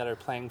 3 that are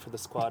playing for the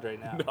squad right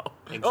now? No. Oh,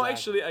 Exactly.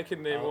 actually, I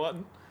can name Oh.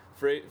 one.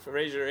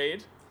 Fraser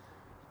Aid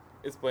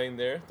is playing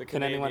there. The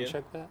Can Canadian. anyone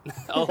check that?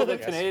 Oh, the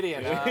Yes.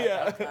 Canadian.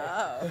 Yeah.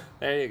 Oh.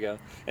 There you go.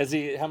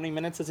 How many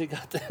minutes has he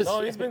got this No,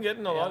 year? he's been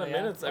getting a lot of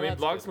Yeah. minutes. Oh, I mean,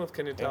 that's good. Blogsmith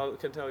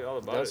can tell you all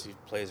about Does. it. He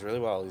plays really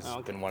well. He's Oh,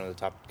 okay. been one of the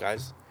top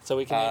guys. So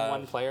we can name Uh,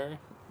 one player?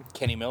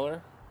 Kenny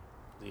Miller,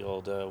 the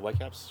old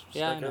Whitecaps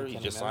Yeah, I striker. know He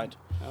Kenny just Miller. signed.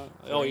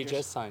 Oh, he Rangers.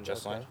 just signed.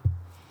 Just okay. signed.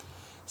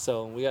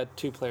 So we got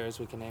 2 players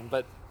we can name.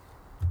 But,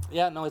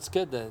 yeah, no, it's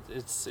good.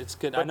 It's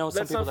good. I But know some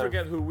let's people not that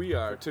forget who we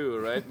are too,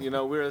 right?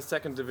 We're a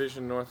 2nd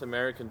division North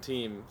American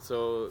team,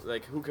 so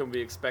who can we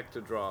expect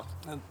to draw?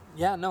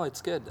 yeah, no, it's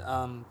good.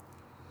 I'm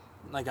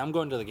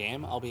going to the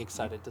game. I'll be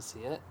excited to see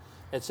it.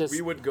 It's just...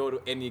 We would go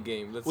to any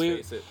game. Let's We-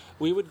 face it.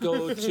 We would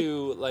go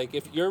to,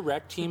 if your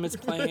rec team is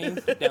playing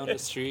down the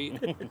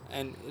street,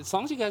 and as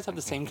long as you guys have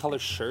the same color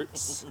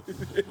shirts,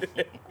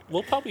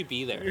 we'll probably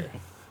be there.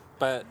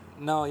 But,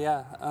 no,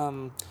 yeah.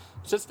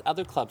 It's just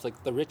other clubs,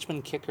 like the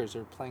Richmond Kickers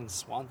are playing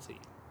Swansea,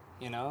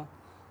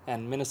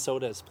 and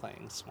Minnesota is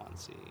playing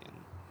Swansea,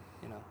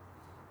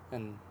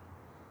 and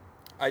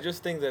I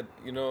just think that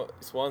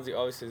Swansea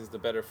obviously is the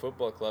better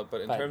football club, but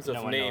in But terms no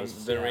of one name,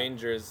 knows, the yeah.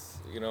 Rangers,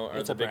 are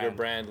It's the a bigger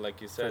brand.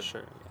 like you for said.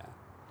 sure, yeah.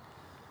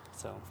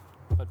 So,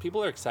 but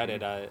people are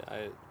excited.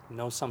 I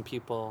know some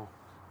people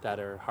that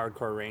are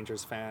hardcore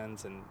Rangers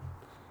fans, and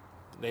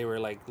they were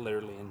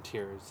literally in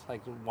tears.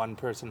 One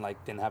person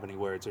didn't have any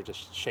words, or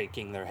just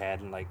shaking their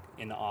head and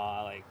in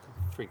awe,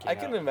 freaking I out.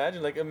 can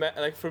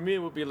imagine, for me, it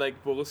would be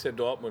like Borussia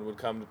Dortmund would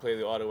come to play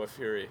the Ottawa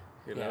Fury.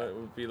 Yeah. It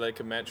would be like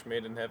a match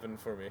made in heaven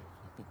for me.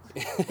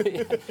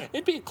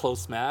 It'd be a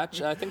close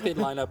match. I think they'd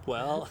line up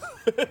well.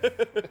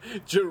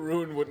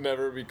 Jeroen would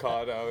never be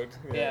caught out.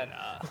 Nah.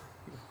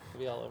 It'd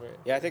be all over it.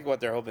 Yeah, I think what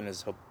they're hoping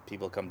is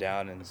people come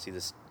down and see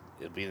this.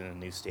 It'll be in the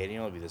new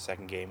stadium. It'll be the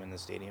 2nd game in the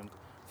stadium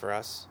for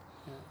us.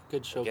 Yeah,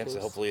 good showcase. Again, so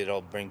hopefully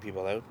it'll bring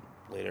people out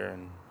later,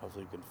 and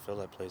hopefully we can fill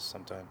that place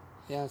sometime.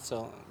 Yeah,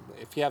 so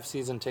if you have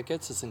season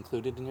tickets, it's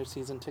included in your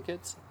season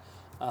tickets.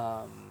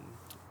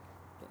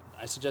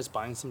 I suggest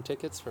buying some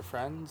tickets for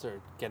friends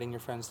or getting your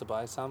friends to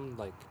buy some.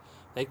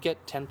 They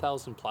get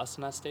 10,000 plus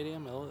in that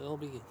stadium. It'll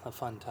be a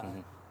fun time.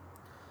 Mhm.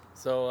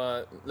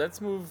 So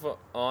let's move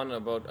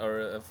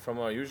on from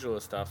our usual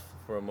stuff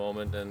for a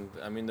moment. And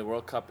I mean, the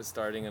World Cup is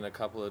starting in a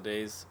couple of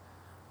days.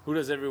 Who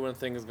does everyone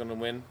think is going to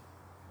win?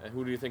 And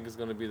who do you think is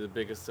going to be the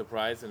biggest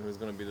surprise, and who's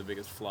going to be the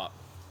biggest flop?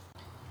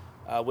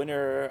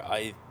 Winner,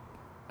 I'd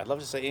love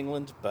to say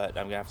England, but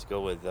I'm gonna have to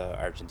go with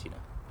Argentina.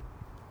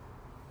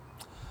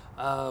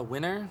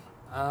 Winner,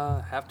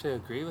 have to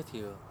agree with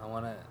you. I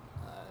want to.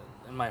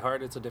 In my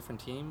heart, it's a different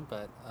team,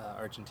 but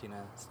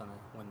Argentina is going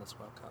to win this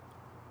World Cup.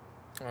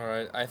 All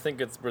right, I think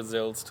it's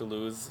Brazil's to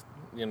lose.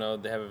 They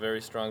have a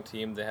very strong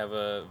team. They have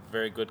a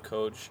very good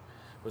coach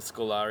with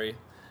Scolari,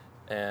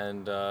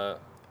 and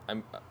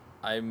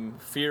I'm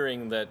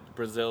fearing that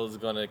Brazil is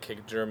going to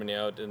kick Germany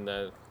out in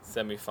the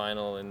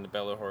semifinal in the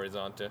Belo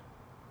Horizonte.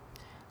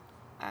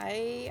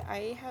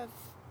 I have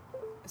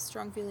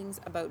strong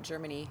feelings about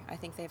Germany. I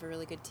think they have a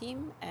really good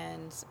team,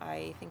 and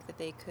I think that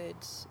they could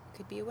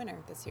be a winner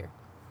this year.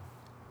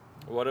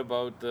 What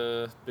about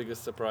the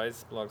biggest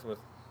surprise, Blogsmith?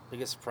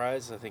 Biggest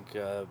surprise, I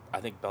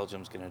think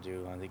Belgium's gonna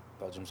do. I think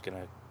Belgium's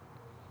gonna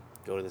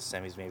go to the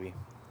semis maybe.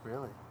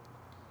 Really?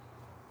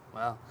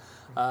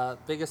 Wow.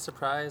 Biggest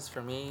surprise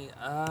for me?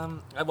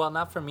 Well,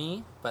 not for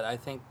me, but I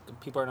think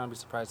people are going to be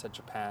surprised at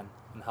Japan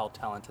and how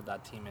talented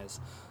that team is.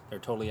 They're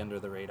totally under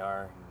the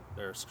radar, and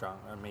they're a strong,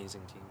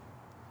 amazing team.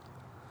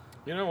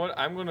 You know what?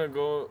 I'm going to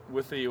go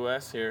with the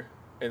U.S. here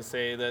and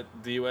say that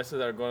the U.S.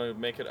 are going to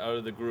make it out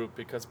of the group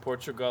because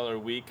Portugal are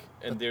weak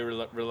and they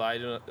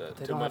relied on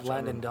They too don't much have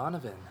Landon on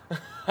Donovan.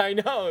 I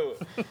know.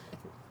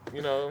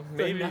 You know,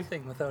 They're maybe.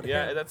 nothing without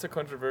Yeah, him. that's a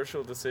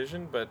controversial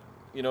decision, but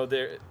you know,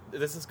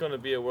 this is going to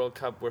be a World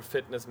Cup where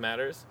fitness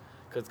matters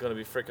because it's going to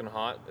be freaking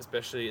hot,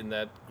 especially in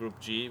that Group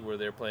G where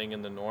they're playing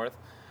in the north.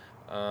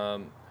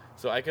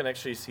 So I can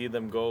actually see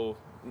them go,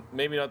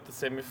 maybe not the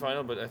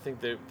semifinal, but I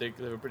think they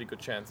have a pretty good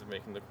chance of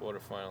making the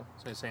quarterfinal.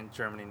 So you're saying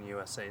Germany and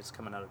USA is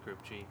coming out of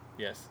Group G?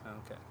 Yes.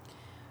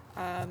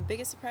 Okay.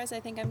 Biggest surprise, I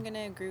think I'm going to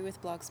agree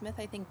with Blocksmith.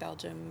 I think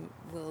Belgium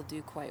will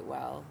do quite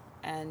well.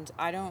 And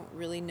I don't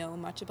really know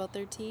much about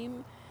their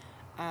team,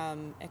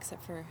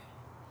 except for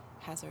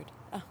Hazard,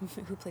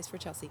 who plays for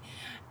Chelsea.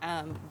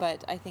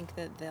 But I think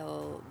that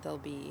they'll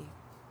be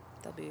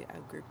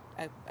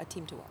a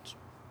team to watch.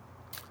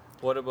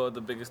 What about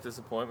the biggest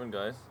disappointment,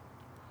 guys?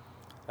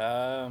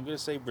 I'm going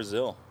to say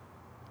Brazil.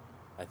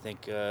 I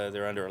think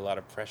they're under a lot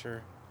of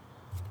pressure.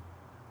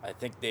 I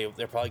think they'll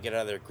probably get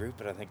out of their group,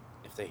 but I think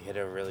if they hit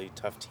a really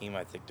tough team,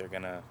 I think they're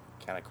going to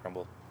kind of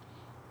crumble.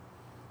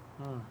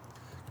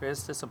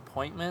 Greatest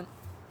disappointment?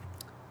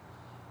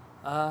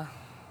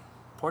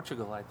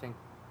 Portugal, I think.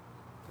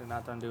 They're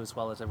not going to do as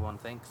well as everyone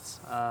thinks.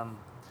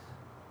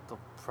 They'll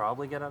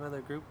probably get out of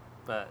their group,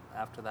 but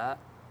after that,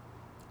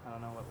 I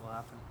don't know what will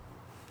happen.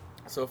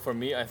 So for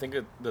me, I think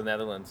the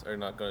Netherlands are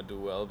not going to do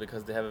well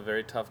because they have a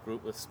very tough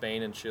group with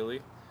Spain and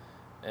Chile,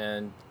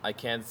 and I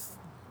can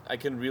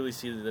really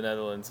see the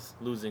Netherlands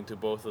losing to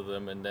both of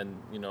them, and then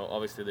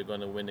obviously they're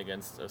going to win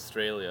against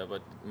Australia,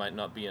 but it might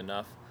not be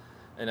enough,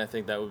 and I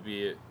think that would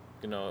be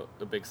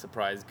a big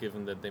surprise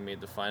given that they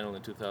made the final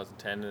in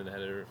 2010 and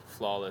had a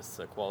flawless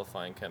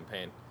qualifying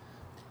campaign.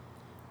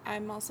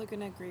 I'm also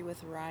going to agree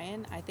with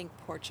Ryan. I think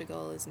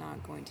Portugal is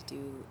not going to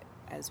do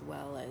as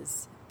well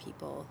as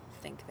people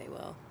think they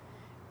will.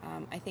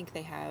 I think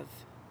they have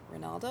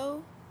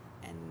Ronaldo,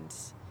 and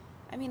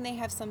I mean they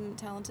have some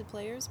talented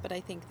players, but I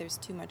think there's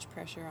too much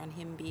pressure on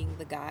him being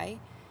the guy,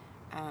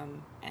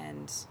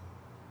 and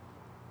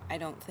I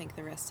don't think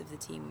the rest of the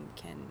team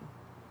can.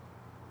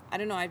 I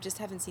don't know. I just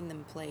haven't seen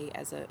them play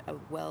as a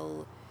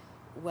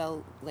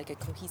like a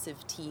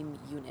cohesive team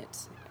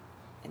unit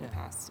in the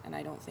past, and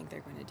I don't think they're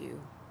going to do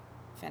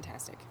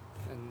fantastic.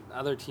 And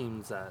other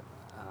teams that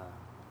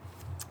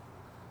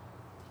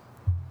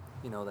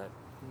that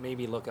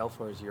maybe look out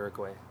for is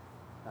Uruguay,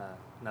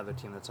 another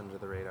team that's under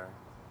the radar.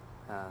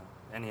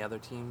 Any other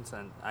teams?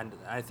 And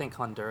I think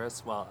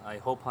Honduras. Well, I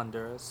hope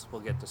Honduras will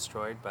get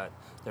destroyed, but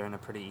they're in a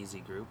pretty easy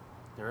group.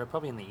 They're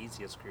probably in the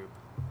easiest group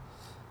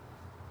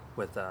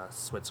with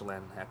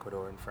Switzerland,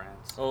 Ecuador, and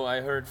France. Oh,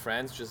 I heard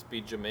France just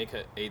beat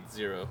Jamaica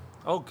 8-0.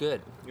 Oh,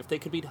 good. If they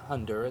could beat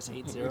Honduras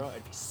 8-0,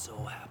 I'd be so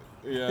happy.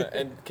 Yeah,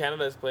 and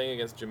Canada is playing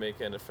against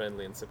Jamaica in a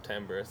friendly in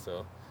September,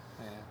 so...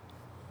 Yeah.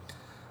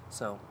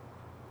 So,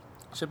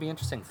 should be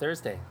interesting.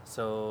 Thursday.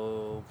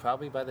 So,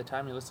 probably by the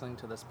time you're listening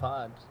to this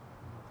pod,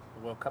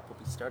 the World Cup will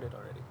be started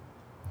already.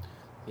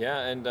 Yeah,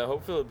 and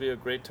hopefully it'll be a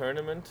great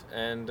tournament,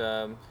 and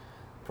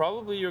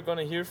probably you're going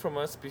to hear from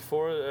us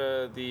before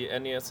the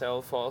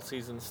NESL fall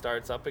season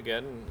starts up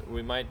again.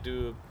 We might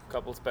do a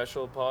couple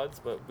special pods,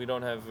 but we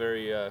don't have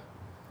very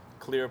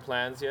clear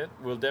plans yet.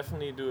 We'll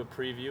definitely do a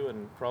preview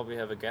and probably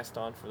have a guest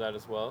on for that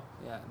as well.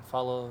 Yeah, and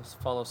follow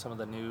some of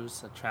the news,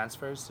 the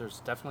transfers.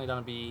 There's definitely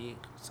going to be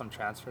some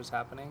transfers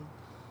happening,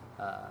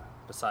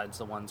 besides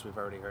the ones we've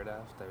already heard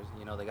of. There's,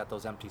 they got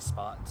those empty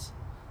spots,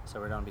 so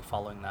we're going to be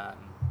following that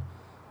and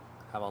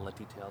have all the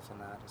details on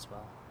that as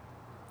well.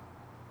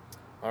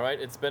 All right,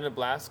 it's been a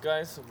blast,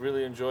 guys. I've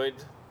really enjoyed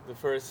the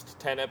first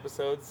 10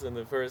 episodes in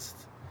the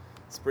first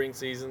spring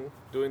season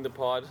doing the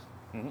pod.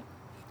 Mm-hmm.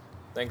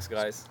 Thanks,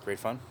 guys. Great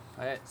fun.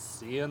 All right,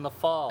 see you in the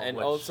fall. And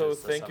which also,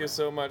 is the thank you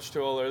summer. so much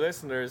to all our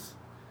listeners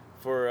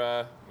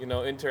for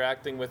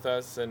interacting with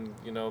us and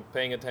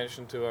paying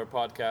attention to our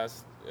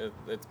podcast.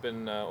 It's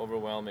been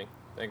overwhelming.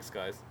 Thanks,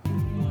 guys.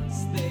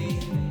 Once they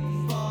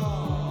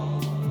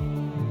fall,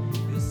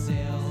 you'll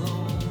sail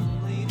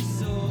only to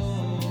soar.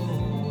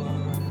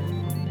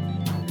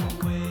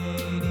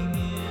 Waiting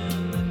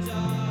in the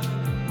dark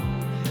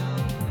won't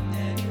help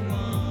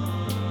anyone.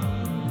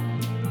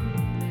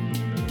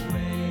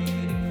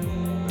 Waiting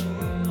for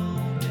a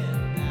moment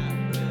that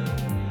will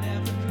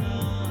never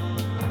come.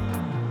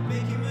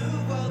 Make you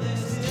move while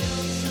there's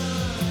still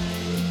time.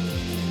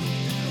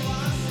 The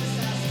losses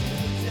has to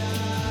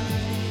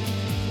die.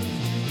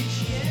 Each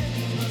end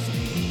you must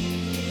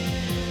be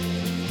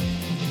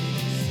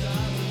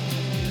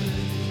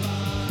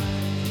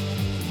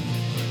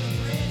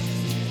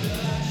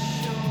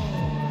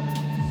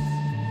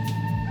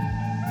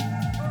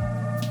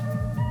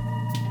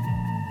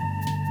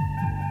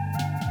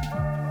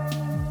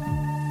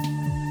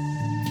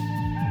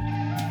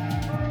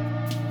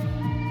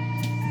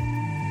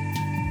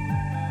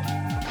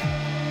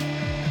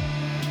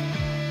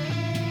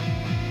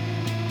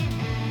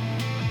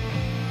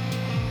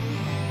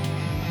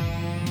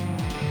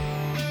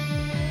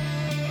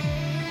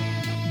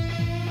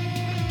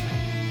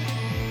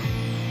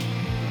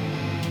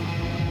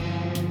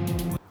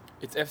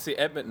It's FC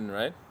Edmonton,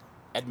 right?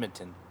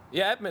 Edmonton.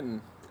 Yeah,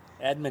 Edmonton.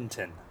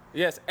 Edmonton.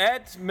 Yes,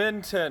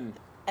 Edmonton.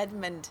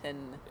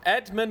 Edmonton.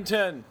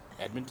 Edmonton.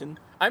 Edmonton?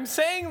 I'm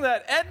saying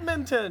that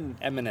Edmonton.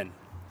 Eminem.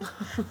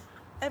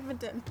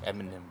 Edmonton.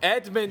 Eminem.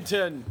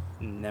 Edmonton.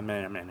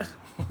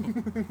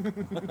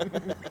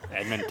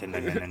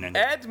 Edmonton.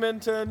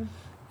 Edmonton.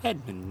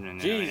 Edmonton.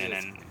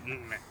 Jesus.